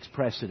takes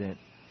precedent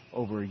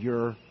over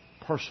your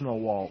personal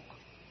walk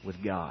with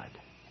God.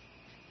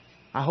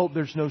 I hope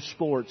there's no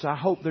sports. I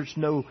hope there's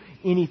no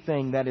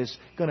anything that is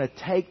going to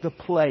take the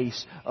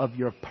place of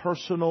your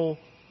personal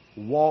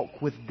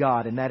walk with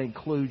God. And that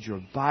includes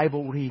your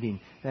Bible reading.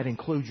 That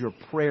includes your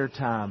prayer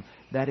time.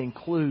 That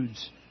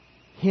includes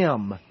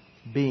Him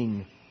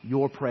being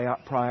your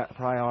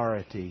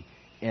priority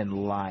in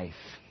life.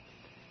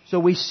 So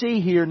we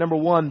see here, number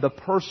one, the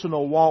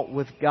personal walk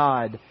with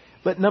God.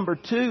 But number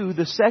two,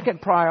 the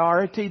second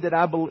priority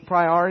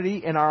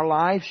in our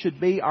life should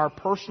be our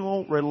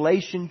personal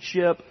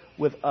relationship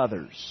with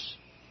others.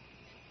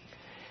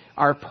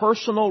 Our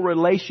personal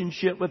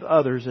relationship with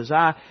others. As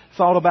I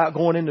thought about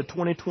going into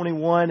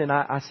 2021, and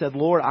I said,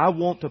 Lord, I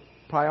want to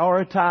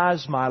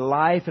prioritize my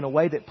life in a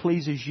way that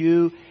pleases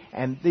You.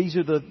 And these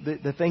are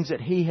the things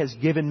that He has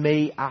given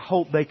me. I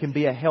hope they can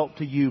be a help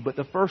to you. But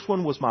the first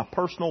one was my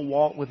personal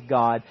walk with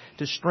God,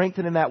 to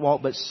strengthen in that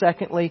walk. But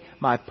secondly,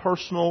 my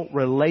personal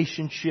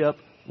relationship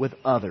with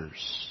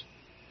others.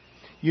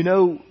 You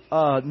know,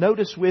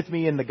 notice with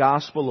me in the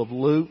Gospel of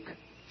Luke.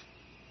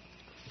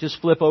 Just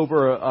flip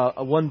over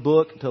one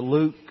book to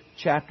Luke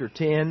chapter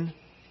 10.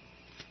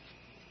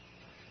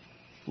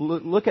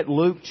 Look at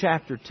Luke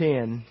chapter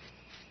 10.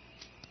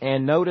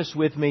 And notice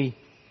with me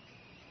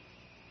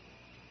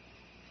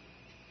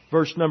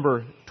verse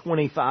number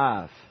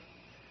 25.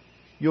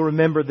 You'll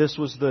remember this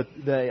was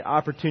the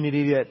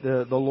opportunity that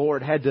the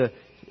Lord had to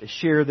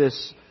share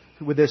this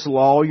with this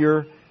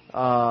lawyer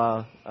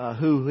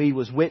who He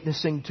was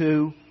witnessing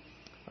to.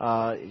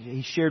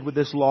 He shared with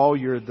this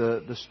lawyer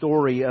the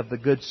story of the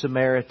Good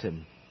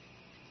Samaritan.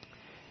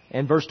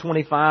 And verse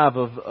 25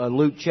 of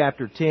Luke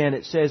chapter 10,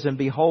 it says, And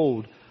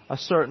behold, a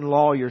certain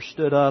lawyer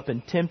stood up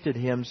and tempted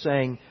Him,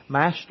 saying,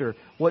 Master,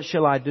 what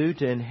shall I do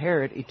to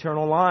inherit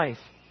eternal life?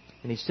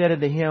 And He said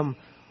unto him,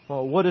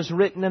 Well, what is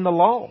written in the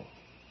law?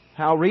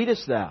 How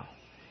readest thou?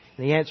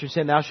 And he answered,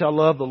 saying, Thou shalt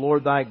love the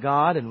Lord thy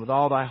God, and with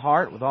all thy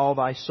heart, with all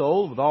thy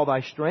soul, with all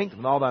thy strength,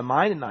 with all thy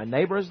mind, and thy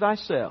neighbor as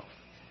thyself.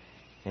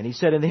 And He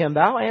said unto him,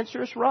 Thou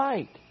answerest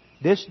right.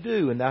 This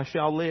do, and thou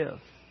shalt live.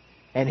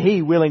 And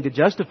he, willing to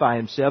justify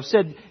himself,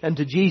 said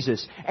unto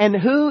Jesus, And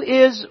who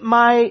is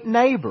my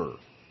neighbor?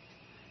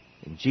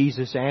 And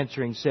Jesus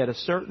answering said, A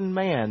certain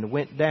man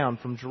went down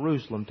from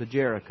Jerusalem to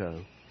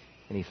Jericho,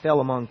 and he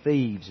fell among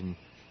thieves,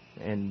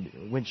 and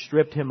went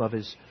stripped him of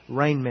his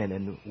raiment,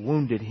 and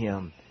wounded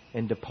him,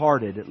 and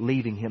departed,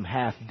 leaving him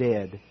half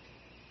dead.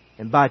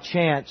 And by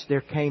chance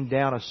there came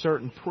down a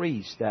certain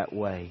priest that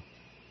way,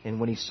 and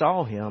when he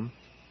saw him,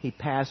 he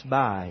passed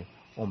by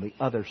on the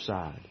other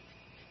side.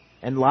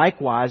 And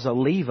likewise a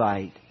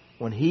Levite,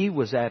 when he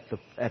was at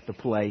the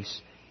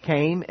place,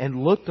 came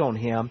and looked on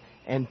him,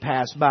 and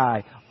passed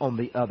by on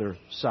the other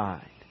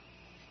side.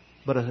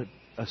 But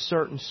a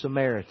certain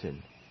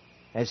Samaritan,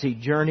 as he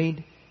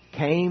journeyed,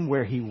 came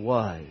where he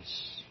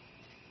was.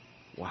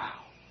 Wow.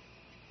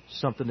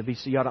 Something to be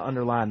seen. You ought to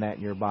underline that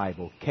in your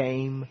Bible.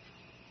 Came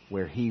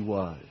where he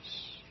was.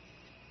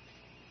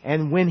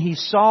 And when he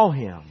saw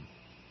him,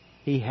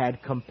 he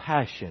had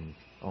compassion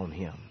on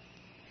him.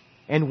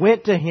 And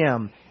went to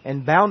him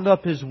and bound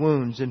up his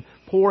wounds, and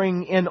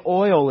pouring in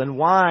oil and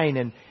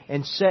wine,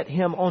 and set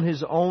him on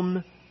his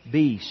own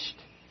beast,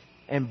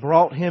 and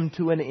brought him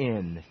to an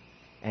inn,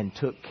 and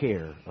took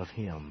care of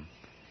him.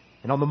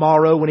 And on the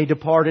morrow, when he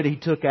departed, he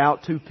took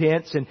out 2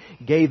 pence and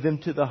gave them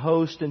to the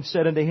host, and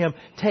said unto him,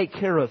 Take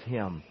care of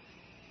him,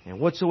 and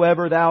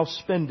whatsoever thou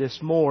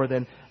spendest more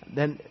than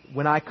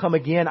when I come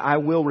again, I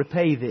will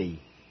repay thee.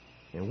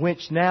 And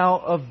which now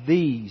of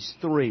these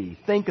 3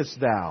 thinkest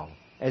thou,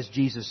 as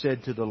Jesus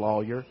said to the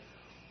lawyer,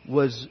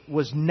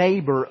 was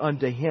neighbor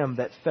unto him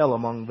that fell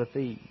among the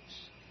thieves?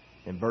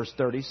 In verse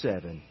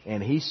 37,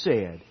 And he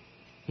said,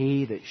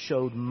 He that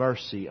showed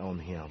mercy on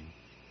him.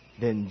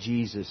 Then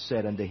Jesus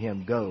said unto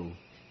him, Go,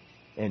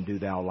 and do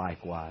thou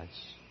likewise.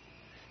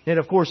 And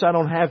of course, I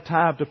don't have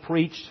time to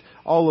preach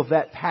all of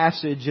that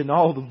passage and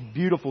all the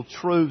beautiful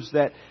truths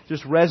that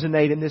just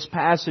resonate in this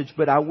passage,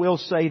 but I will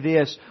say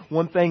this.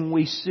 One thing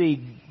we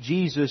see,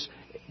 Jesus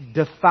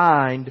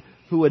defined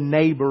who a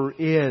neighbor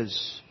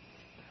is.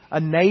 A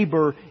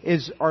neighbor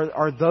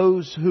are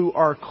those who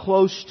are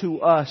close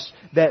to us,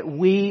 that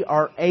we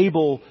are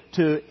able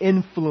to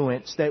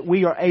influence, that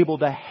we are able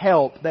to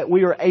help, that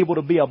we are able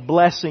to be a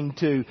blessing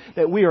to,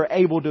 that we are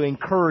able to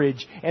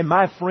encourage. And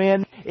my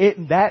friend,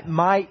 that's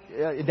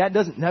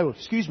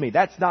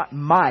not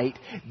might.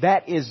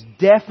 That is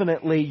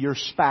definitely your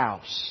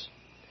spouse.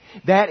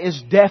 That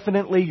is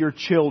definitely your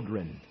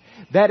children.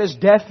 That is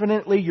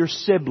definitely your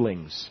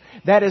siblings.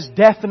 That is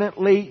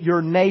definitely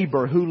your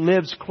neighbor who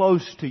lives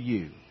close to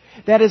you.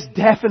 That is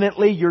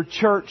definitely your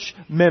church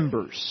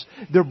members.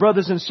 Their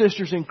brothers and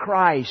sisters in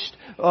Christ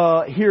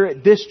here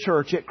at this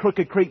church, at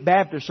Crooked Creek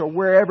Baptist, or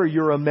wherever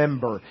you're a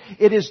member.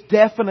 It is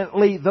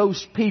definitely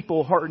those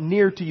people who are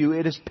near to you.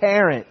 It is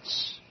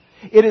parents.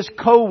 It is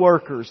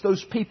co-workers,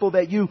 those people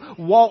that you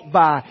walk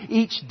by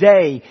each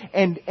day.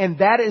 And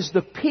that is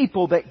the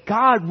people that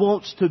God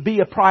wants to be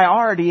a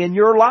priority in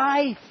your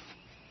life.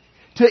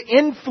 To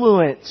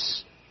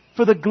influence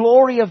for the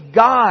glory of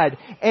God.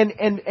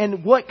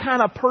 And what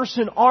kind of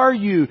person are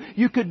you?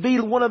 You could be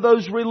one of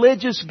those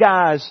religious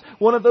guys,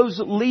 one of those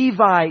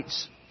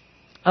Levites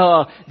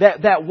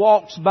that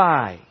walks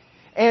by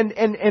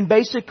and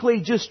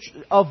basically just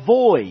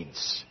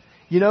avoids.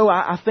 You know,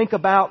 I think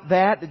about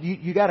that.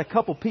 You got a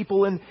couple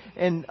people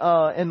in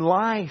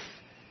life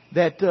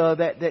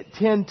that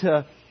tend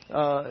to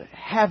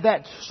have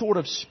that sort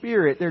of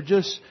spirit. They're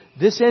just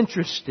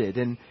disinterested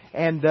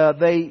and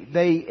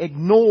they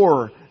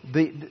ignore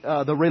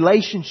the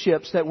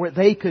relationships where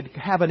they could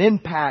have an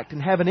impact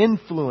and have an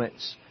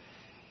influence.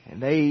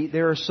 And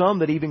there are some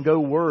that even go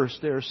worse.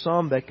 There are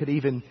some that could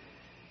even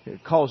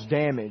cause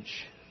damage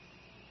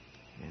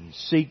and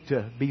seek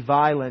to be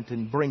violent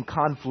and bring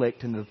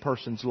conflict into the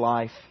person's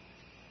life.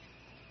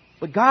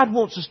 But God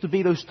wants us to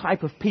be those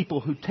type of people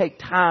who take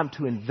time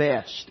to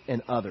invest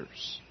in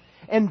others.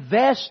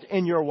 Invest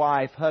in your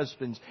wife,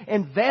 husbands.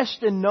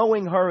 Invest in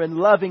knowing her and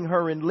loving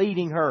her and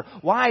leading her.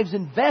 Wives,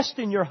 invest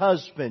in your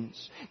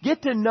husbands.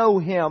 Get to know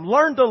him.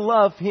 Learn to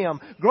love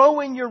him. Grow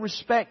in your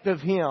respect of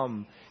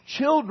him.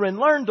 Children,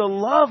 learn to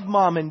love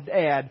mom and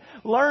dad.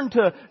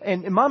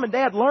 And mom and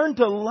dad, learn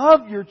to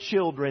love your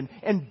children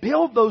and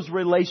build those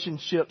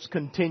relationships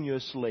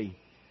continuously.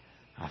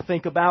 I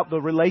think about the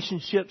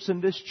relationships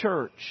in this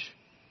church.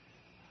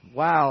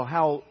 Wow,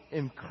 how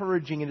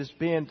encouraging it has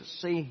been to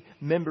see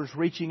members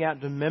reaching out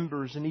to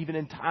members, and even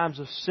in times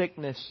of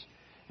sickness,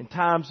 in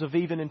times of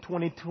even in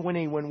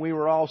 2020 when we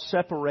were all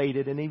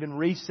separated, and even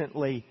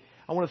recently.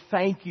 I want to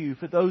thank you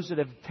for those that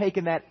have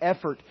taken that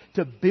effort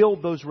to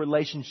build those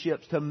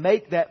relationships, to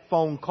make that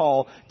phone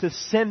call, to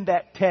send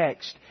that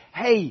text.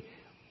 Hey,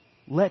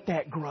 let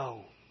that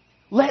grow.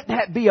 Let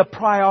that be a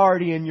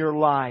priority in your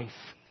life.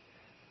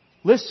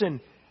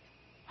 Listen,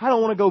 I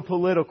don't want to go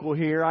political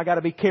here. I got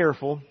to be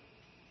careful.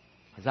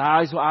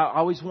 I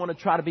always want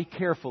to try to be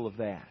careful of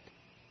that.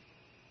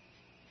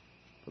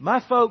 But my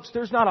folks,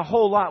 there's not a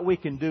whole lot we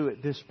can do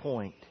at this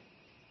point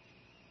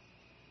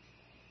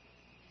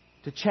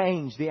to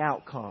change the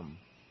outcome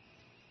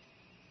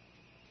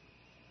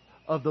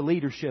of the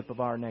leadership of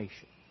our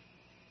nation.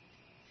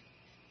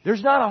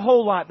 There's not a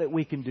whole lot that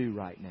we can do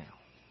right now.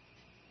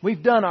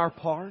 We've done our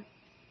part.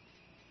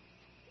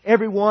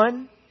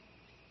 Everyone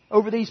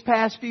over these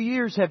past few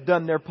years have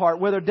done their part,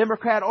 whether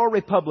Democrat or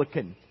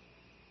Republican.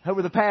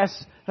 Over the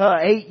past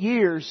 8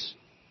 years,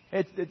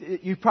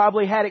 you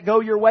probably had it go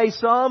your way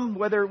some,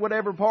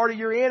 whatever party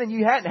you're in, and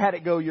you hadn't had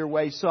it go your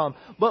way some.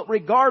 But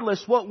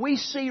regardless, what we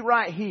see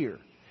right here,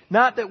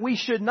 not that we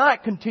should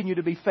not continue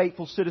to be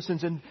faithful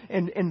citizens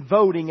in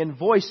voting and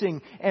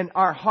voicing and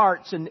our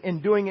hearts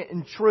and doing it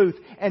in truth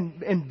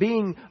and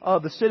being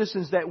the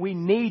citizens that we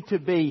need to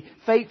be,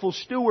 faithful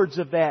stewards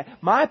of that.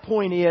 My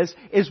point is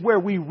where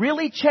we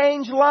really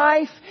change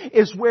life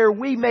is where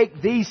we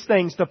make these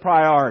things the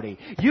priority.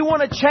 You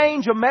want to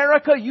change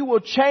America? You will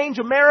change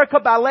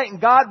America by letting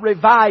God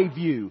revive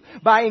you,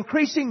 by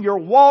increasing your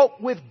walk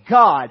with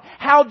God.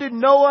 How did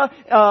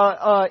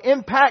Noah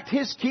impact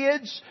his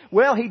kids?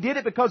 Well, he did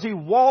it because he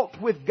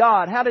walked with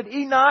God. How did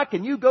Enoch,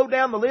 and you go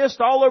down the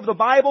list all over the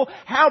Bible,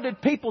 how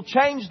did people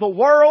change the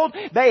world?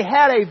 They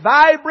had a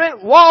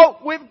vibrant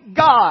walk with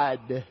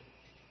God.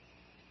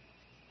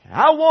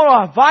 I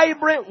want a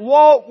vibrant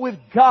walk with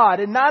God.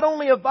 And not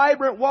only a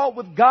vibrant walk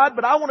with God,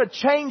 but I want to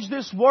change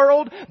this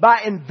world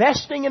by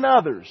investing in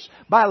others.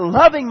 By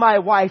loving my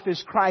wife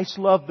as Christ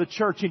loved the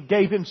church and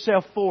gave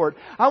Himself for it.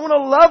 I want to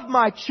love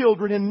my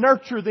children and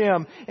nurture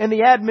them in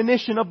the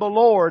admonition of the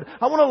Lord.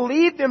 I want to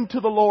lead them to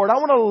the Lord. I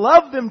want to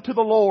love them to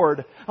the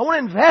Lord. I want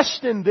to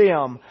invest in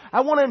them.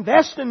 I want to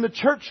invest in the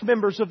church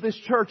members of this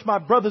church, my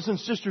brothers and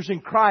sisters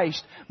in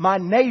Christ, my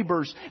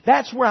neighbors.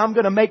 That's where I'm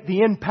going to make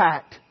the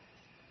impact.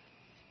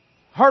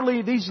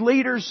 Hardly these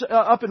leaders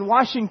up in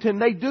Washington,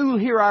 they do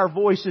hear our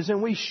voices,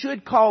 and we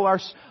should call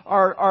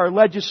our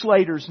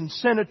legislators and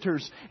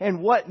senators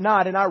and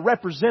whatnot and our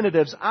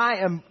representatives. I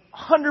am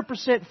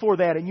 100% for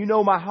that, and you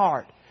know my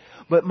heart.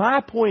 But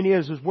my point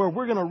is where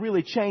we're going to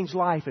really change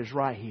life is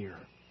right here.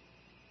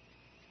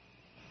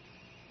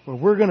 Where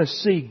we're going to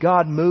see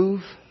God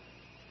move,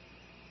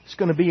 it's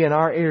going to be in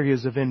our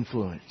areas of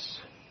influence.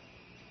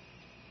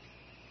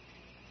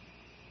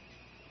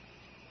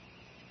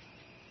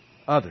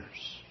 Others.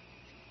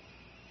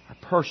 Our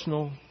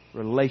personal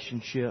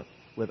relationship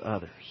with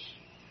others.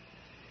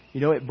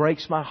 You know, it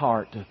breaks my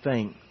heart to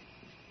think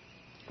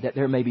that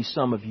there may be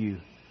some of you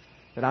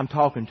that I'm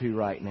talking to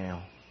right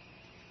now,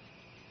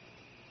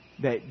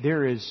 that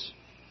there is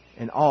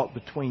an ought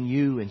between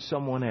you and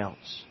someone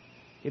else.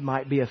 It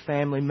might be a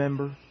family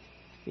member.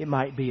 It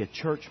might be a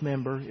church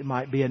member. It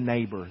might be a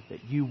neighbor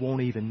that you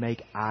won't even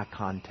make eye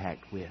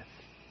contact with.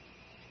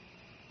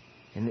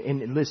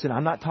 And listen,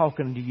 I'm not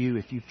talking to you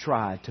if you've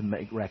tried to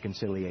make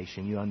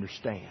reconciliation. You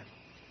understand.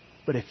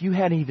 But if you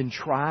hadn't even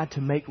tried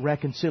to make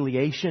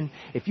reconciliation,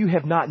 if you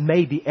have not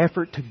made the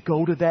effort to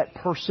go to that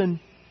person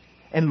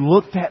and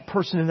look that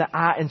person in the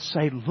eye and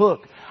say,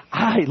 look,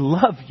 I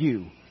love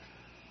you.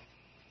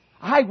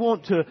 I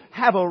want to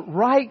have a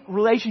right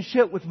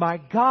relationship with my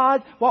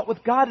God, walk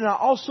with God, and I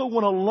also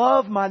want to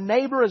love my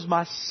neighbor as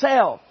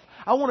myself.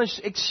 I want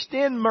to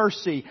extend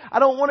mercy. I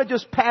don't want to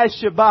just pass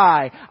you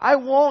by. I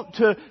want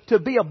to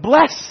be a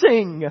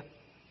blessing.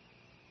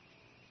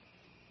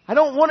 I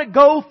don't want to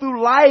go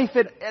through life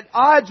at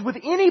odds with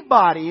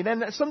anybody.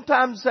 And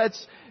sometimes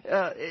that's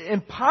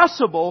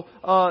impossible.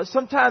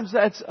 Sometimes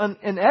that's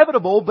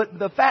inevitable. But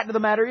the fact of the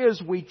matter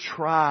is we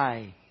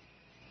try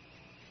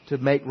to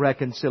make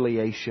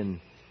reconciliation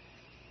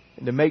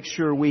and to make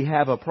sure we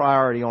have a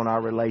priority on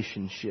our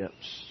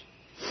relationships.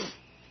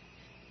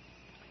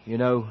 You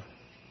know,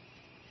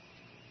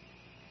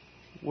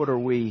 what are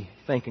we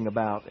thinking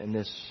about in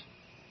this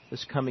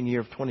coming year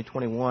of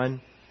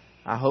 2021?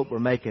 I hope we're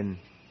making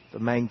the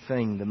main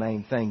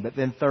thing. But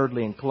then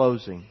thirdly, in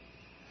closing,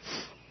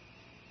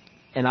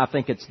 and I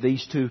think it's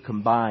these two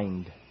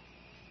combined.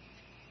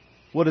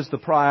 What is the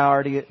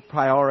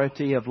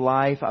priority of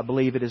life? I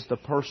believe it is the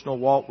personal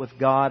walk with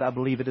God. I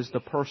believe it is the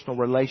personal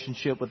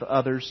relationship with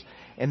others.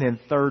 And then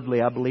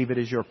thirdly, I believe it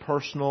is your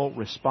personal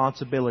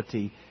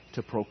responsibility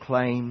to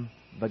proclaim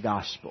the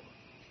gospel.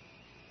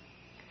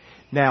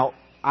 Now,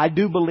 I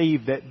do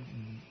believe that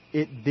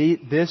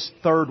this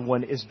third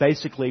one is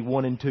basically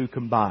 1 and 2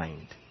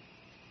 combined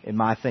in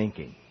my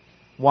thinking.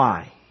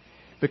 Why?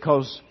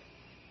 Because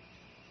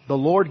the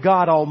Lord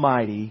God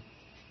Almighty,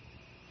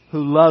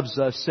 who loves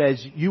us,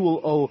 says,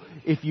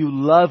 if you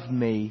love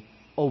me,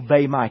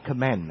 obey my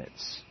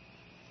commandments.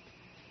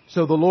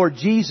 So the Lord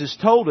Jesus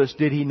told us,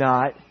 did He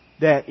not,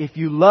 that if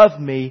you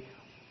love me,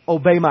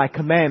 obey my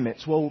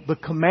commandments. Well, the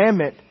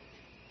commandment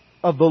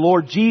of the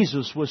Lord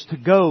Jesus was to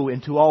go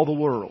into all the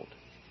world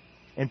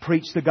and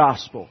preach the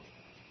gospel.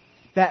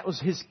 That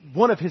was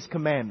one of His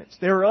commandments.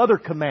 There are other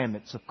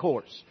commandments, of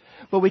course.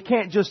 But we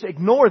can't just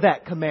ignore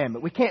that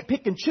commandment. We can't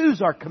pick and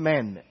choose our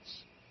commandments.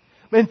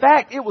 In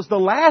fact, it was the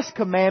last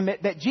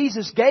commandment that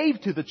Jesus gave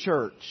to the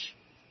church.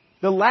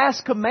 The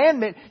last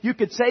commandment, you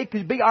could say,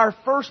 could be our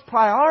first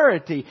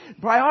priority.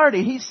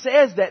 He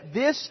says that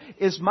this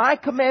is my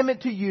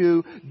commandment to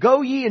you.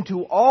 Go ye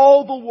into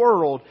all the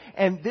world.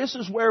 And this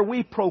is where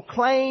we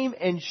proclaim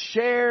and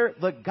share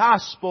the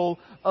gospel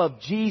of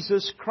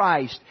Jesus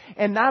Christ.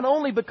 And not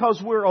only because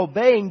we're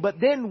obeying, but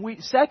then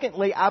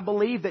secondly, I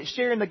believe that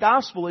sharing the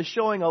gospel is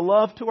showing a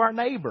love to our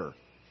neighbor.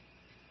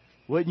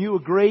 Wouldn't you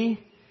agree?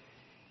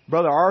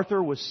 Brother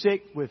Arthur was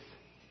sick with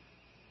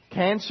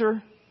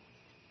cancer,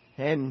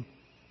 and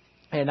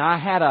I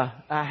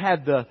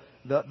had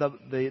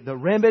the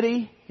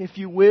remedy, if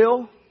you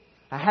will.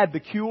 I had the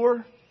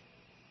cure,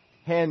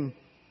 and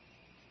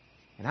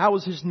I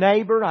was his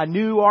neighbor. I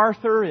knew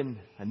Arthur, and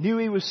I knew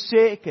he was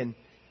sick, and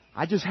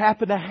I just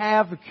happened to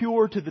have a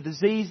cure to the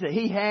disease that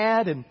he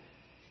had. And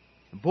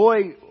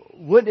boy,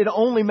 wouldn't it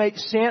only make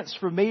sense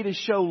for me to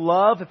show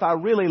love if I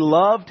really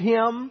loved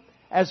him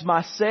as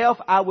myself?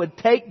 I would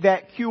take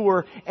that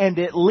cure and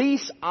at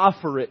least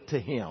offer it to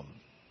him.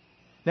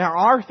 Now,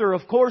 Arthur,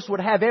 of course, would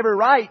have every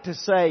right to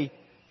say,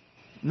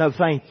 no,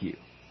 thank you.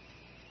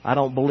 I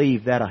don't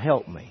believe that'll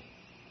help me.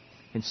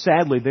 And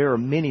sadly, there are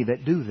many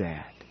that do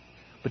that.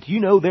 But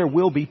you know, there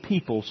will be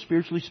people,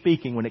 spiritually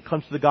speaking, when it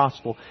comes to the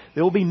gospel,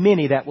 there will be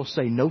many that will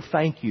say, no,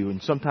 thank you.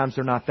 And sometimes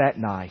they're not that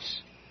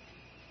nice.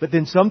 But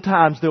then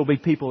sometimes there will be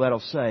people that will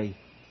say,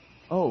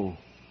 oh,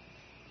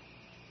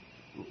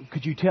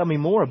 could you tell me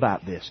more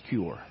about this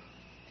cure?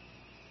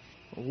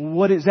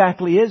 What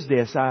exactly is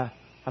this?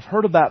 I've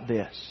heard about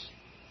this.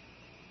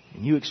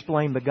 And you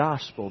explain the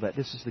gospel, that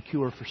this is the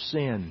cure for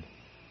sin.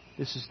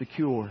 This is the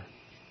cure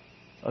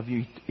of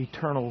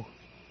eternal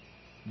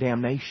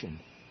damnation.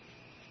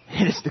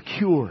 It is the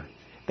cure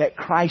that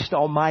Christ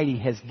Almighty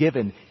has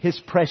given His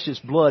precious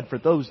blood for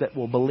those that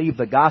will believe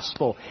the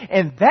gospel.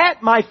 And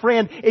that, my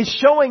friend, is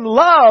showing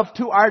love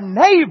to our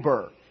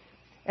neighbor.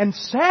 And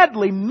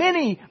sadly,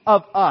 many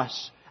of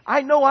us,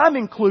 I know I'm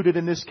included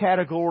in this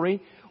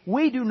category.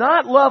 We do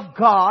not love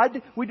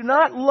God. We do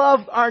not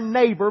love our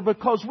neighbor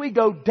because we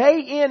go day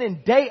in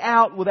and day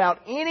out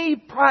without any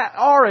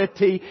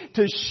priority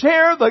to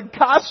share the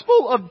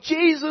gospel of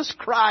Jesus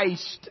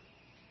Christ.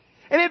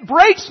 And it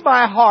breaks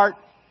my heart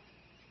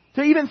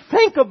to even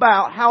think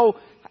about how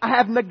I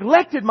have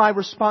neglected my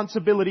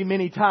responsibility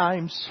many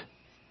times.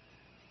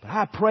 But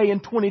I pray in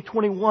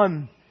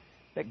 2021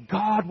 that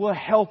God will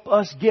help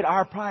us get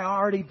our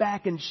priority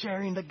back in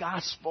sharing the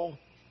gospel.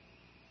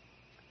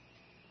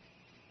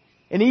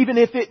 And even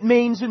if it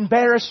means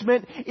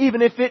embarrassment,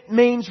 even if it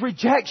means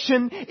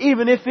rejection,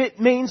 even if it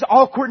means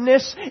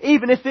awkwardness,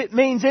 even if it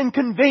means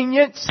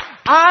inconvenience,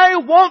 I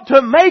want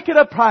to make it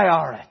a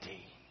priority.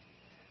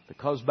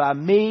 Because by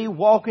me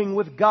walking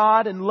with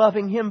God and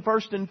loving Him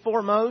first and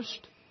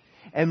foremost,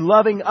 and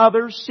loving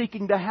others,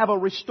 seeking to have a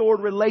restored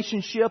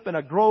relationship and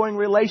a growing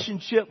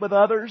relationship with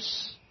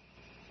others,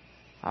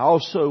 I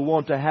also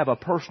want to have a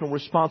personal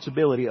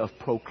responsibility of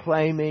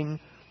proclaiming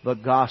the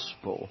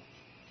gospel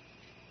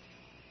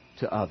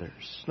to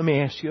others. Let me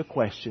ask you a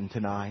question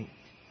tonight.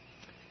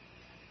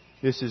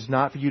 This is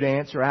not for you to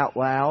answer out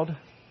loud,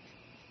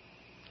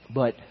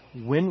 but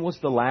when was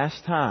the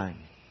last time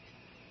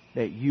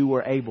that you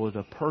were able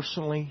to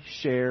personally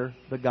share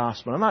the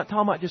gospel? I'm not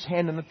talking about just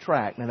handing a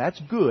tract. Now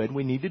that's good.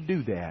 We need to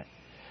do that.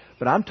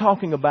 But I'm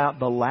talking about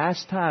the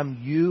last time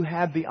you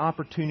had the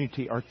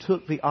opportunity or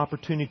took the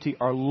opportunity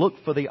or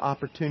looked for the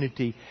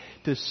opportunity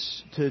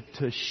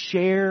to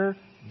share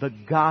the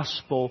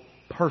gospel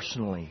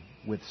personally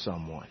with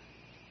someone.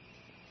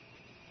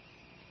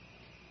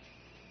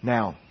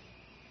 Now,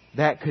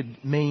 that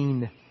could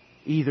mean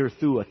either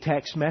through a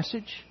text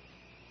message,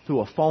 through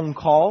a phone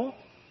call,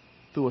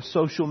 through a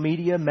social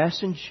media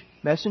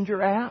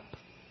messenger app.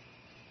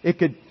 It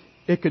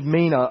could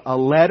mean a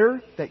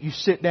letter that you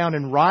sit down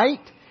and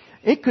write.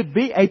 It could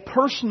be a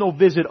personal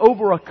visit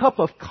over a cup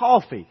of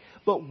coffee.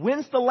 But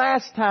when's the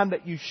last time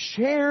that you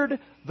shared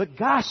the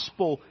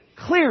gospel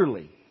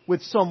clearly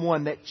with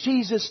someone that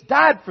Jesus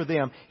died for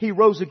them? He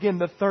rose again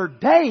the third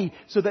day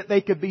so that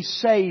they could be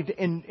saved,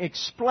 and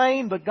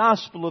explain the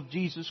gospel of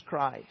Jesus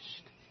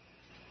Christ.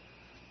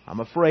 I'm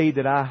afraid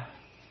that I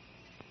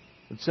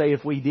would say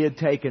if we did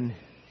take an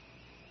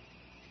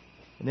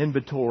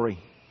inventory,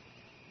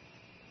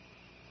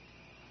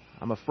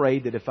 I'm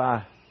afraid that if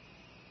I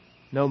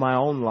know my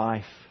own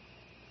life,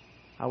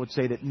 I would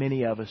say that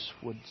many of us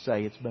would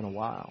say it's been a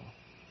while.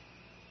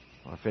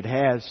 Or if it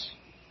has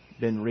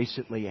been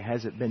recently, it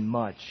hasn't been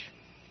much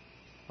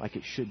like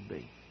it should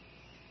be.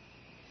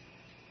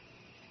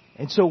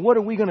 And so what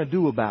are we going to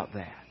do about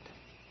that?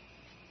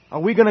 Are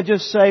we going to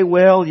just say,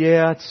 well,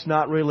 yeah, it's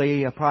not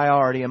really a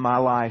priority in my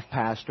life,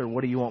 Pastor.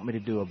 What do you want me to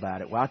do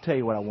about it? Well, I'll tell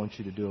you what I want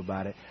you to do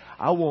about it.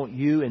 I want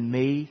you and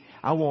me,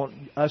 I want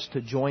us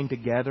to join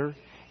together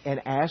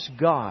and ask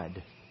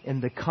God in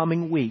the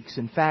coming weeks.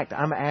 In fact,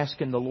 I'm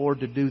asking the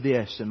Lord to do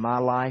this in my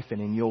life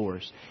and in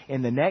yours.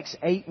 In the next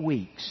 8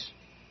 weeks,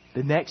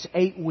 and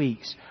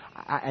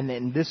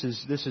this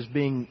is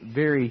being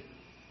very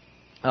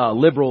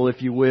liberal,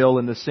 if you will,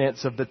 in the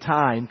sense of the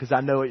time, because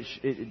I know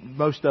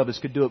most of us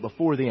could do it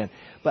before then.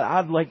 But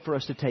I'd like for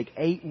us to take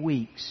 8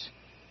 weeks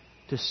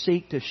to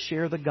seek to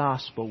share the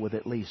gospel with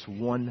at least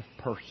one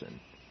person.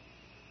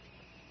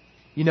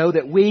 You know,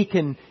 that we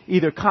can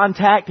either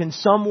contact in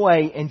some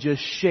way and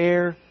just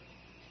share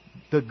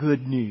the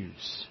good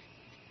news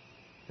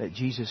that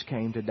Jesus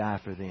came to die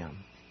for them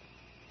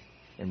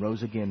and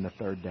rose again the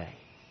third day.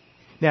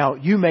 Now,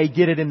 you may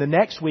get it in the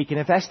next week, and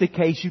if that's the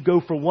case, you go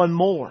for one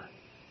more.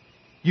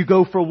 You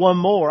go for one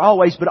more,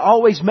 always, but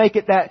always make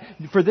it that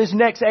for this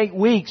next 8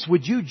 weeks,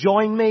 would you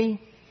join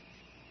me?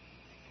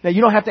 Now, you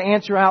don't have to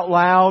answer out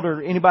loud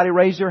or anybody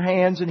raise their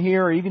hands in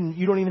here, or even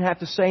you don't even have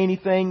to say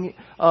anything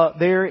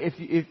there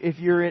if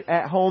you're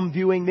at home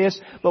viewing this.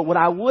 But what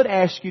I would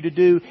ask you to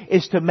do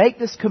is to make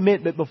this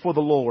commitment before the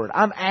Lord.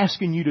 I'm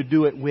asking you to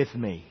do it with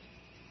me.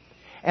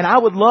 And I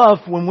would love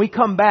when we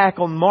come back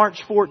on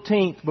March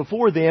 14th,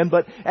 before then,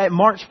 but at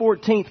March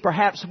 14th,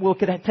 perhaps we'll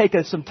take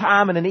some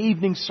time in an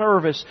evening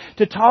service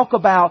to talk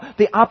about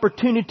the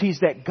opportunities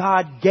that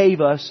God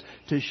gave us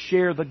to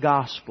share the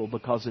gospel,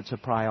 because it's a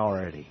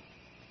priority.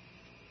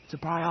 It's a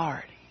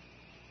priority.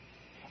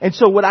 And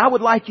so what I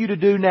would like you to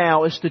do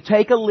now is to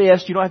take a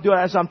list. You don't have to do it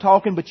as I'm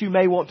talking, but you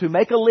may want to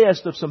make a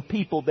list of some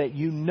people that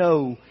you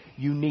know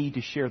you need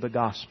to share the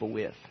gospel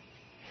with.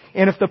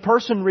 And if the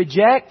person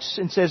rejects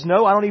and says,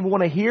 no, I don't even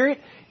want to hear it,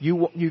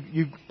 you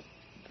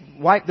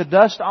wipe the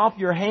dust off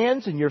your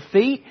hands and your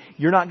feet.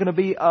 You're not going to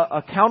be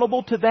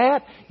accountable to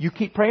that. You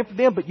keep praying for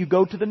them, but you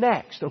go to the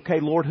next. Okay,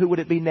 Lord, who would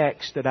it be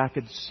next that I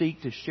could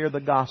seek to share the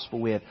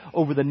gospel with?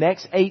 Over the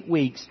next 8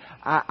 weeks,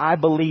 I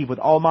believe with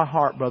all my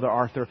heart, Brother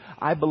Arthur,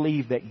 I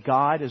believe that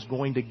God is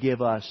going to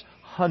give us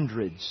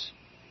hundreds.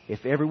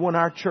 If everyone in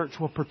our church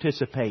will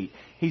participate,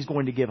 He's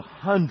going to give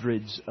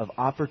hundreds of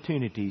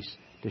opportunities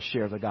to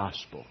share the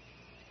gospel.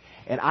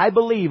 And I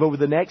believe over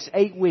the next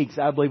 8 weeks,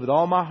 I believe with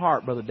all my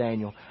heart, Brother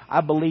Daniel,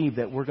 I believe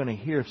that we're going to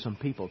hear some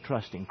people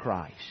trusting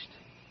Christ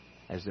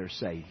as their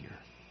Savior.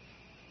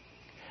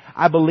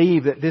 I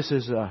believe that this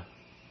is a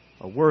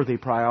worthy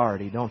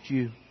priority, don't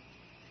you?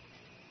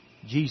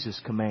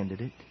 Jesus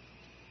commanded it.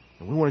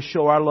 And we want to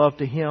show our love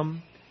to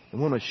Him,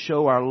 and we want to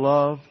show our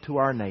love to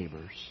our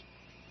neighbors.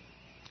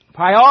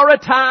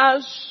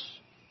 Prioritize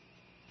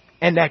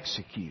and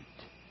execute.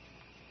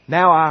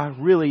 Now I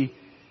really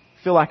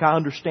feel like I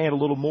understand a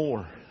little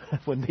more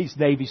when these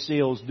Navy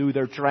SEALs do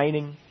their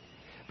training.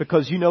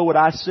 Because you know what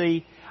I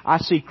see? I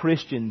see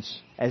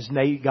Christians as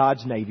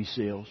God's Navy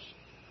SEALs.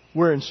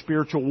 We're in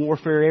spiritual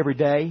warfare every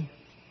day.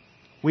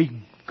 We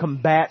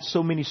combat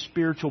so many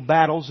spiritual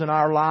battles in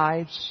our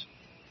lives.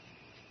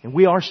 And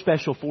we are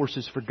special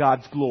forces for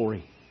God's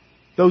glory.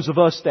 Those of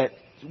us that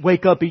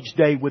wake up each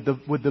day with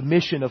the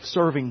mission of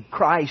serving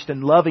Christ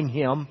and loving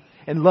Him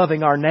and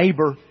loving our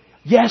neighbor,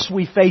 yes,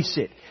 we face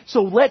it.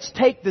 So let's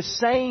take the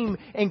same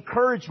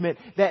encouragement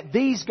that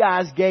these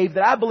guys gave,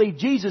 that I believe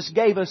Jesus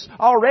gave us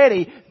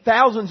already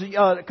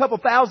a couple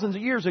thousands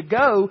of years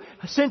ago,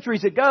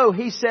 centuries ago.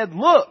 He said,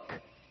 look,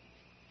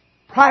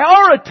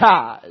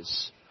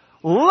 prioritize,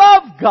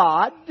 love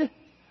God,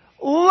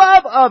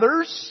 love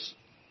others,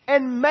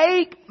 and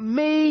make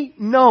me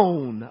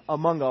known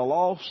among a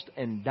lost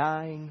and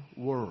dying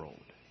world.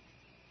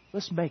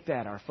 Let's make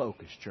that our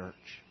focus, church.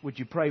 Would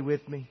you pray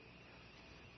with me?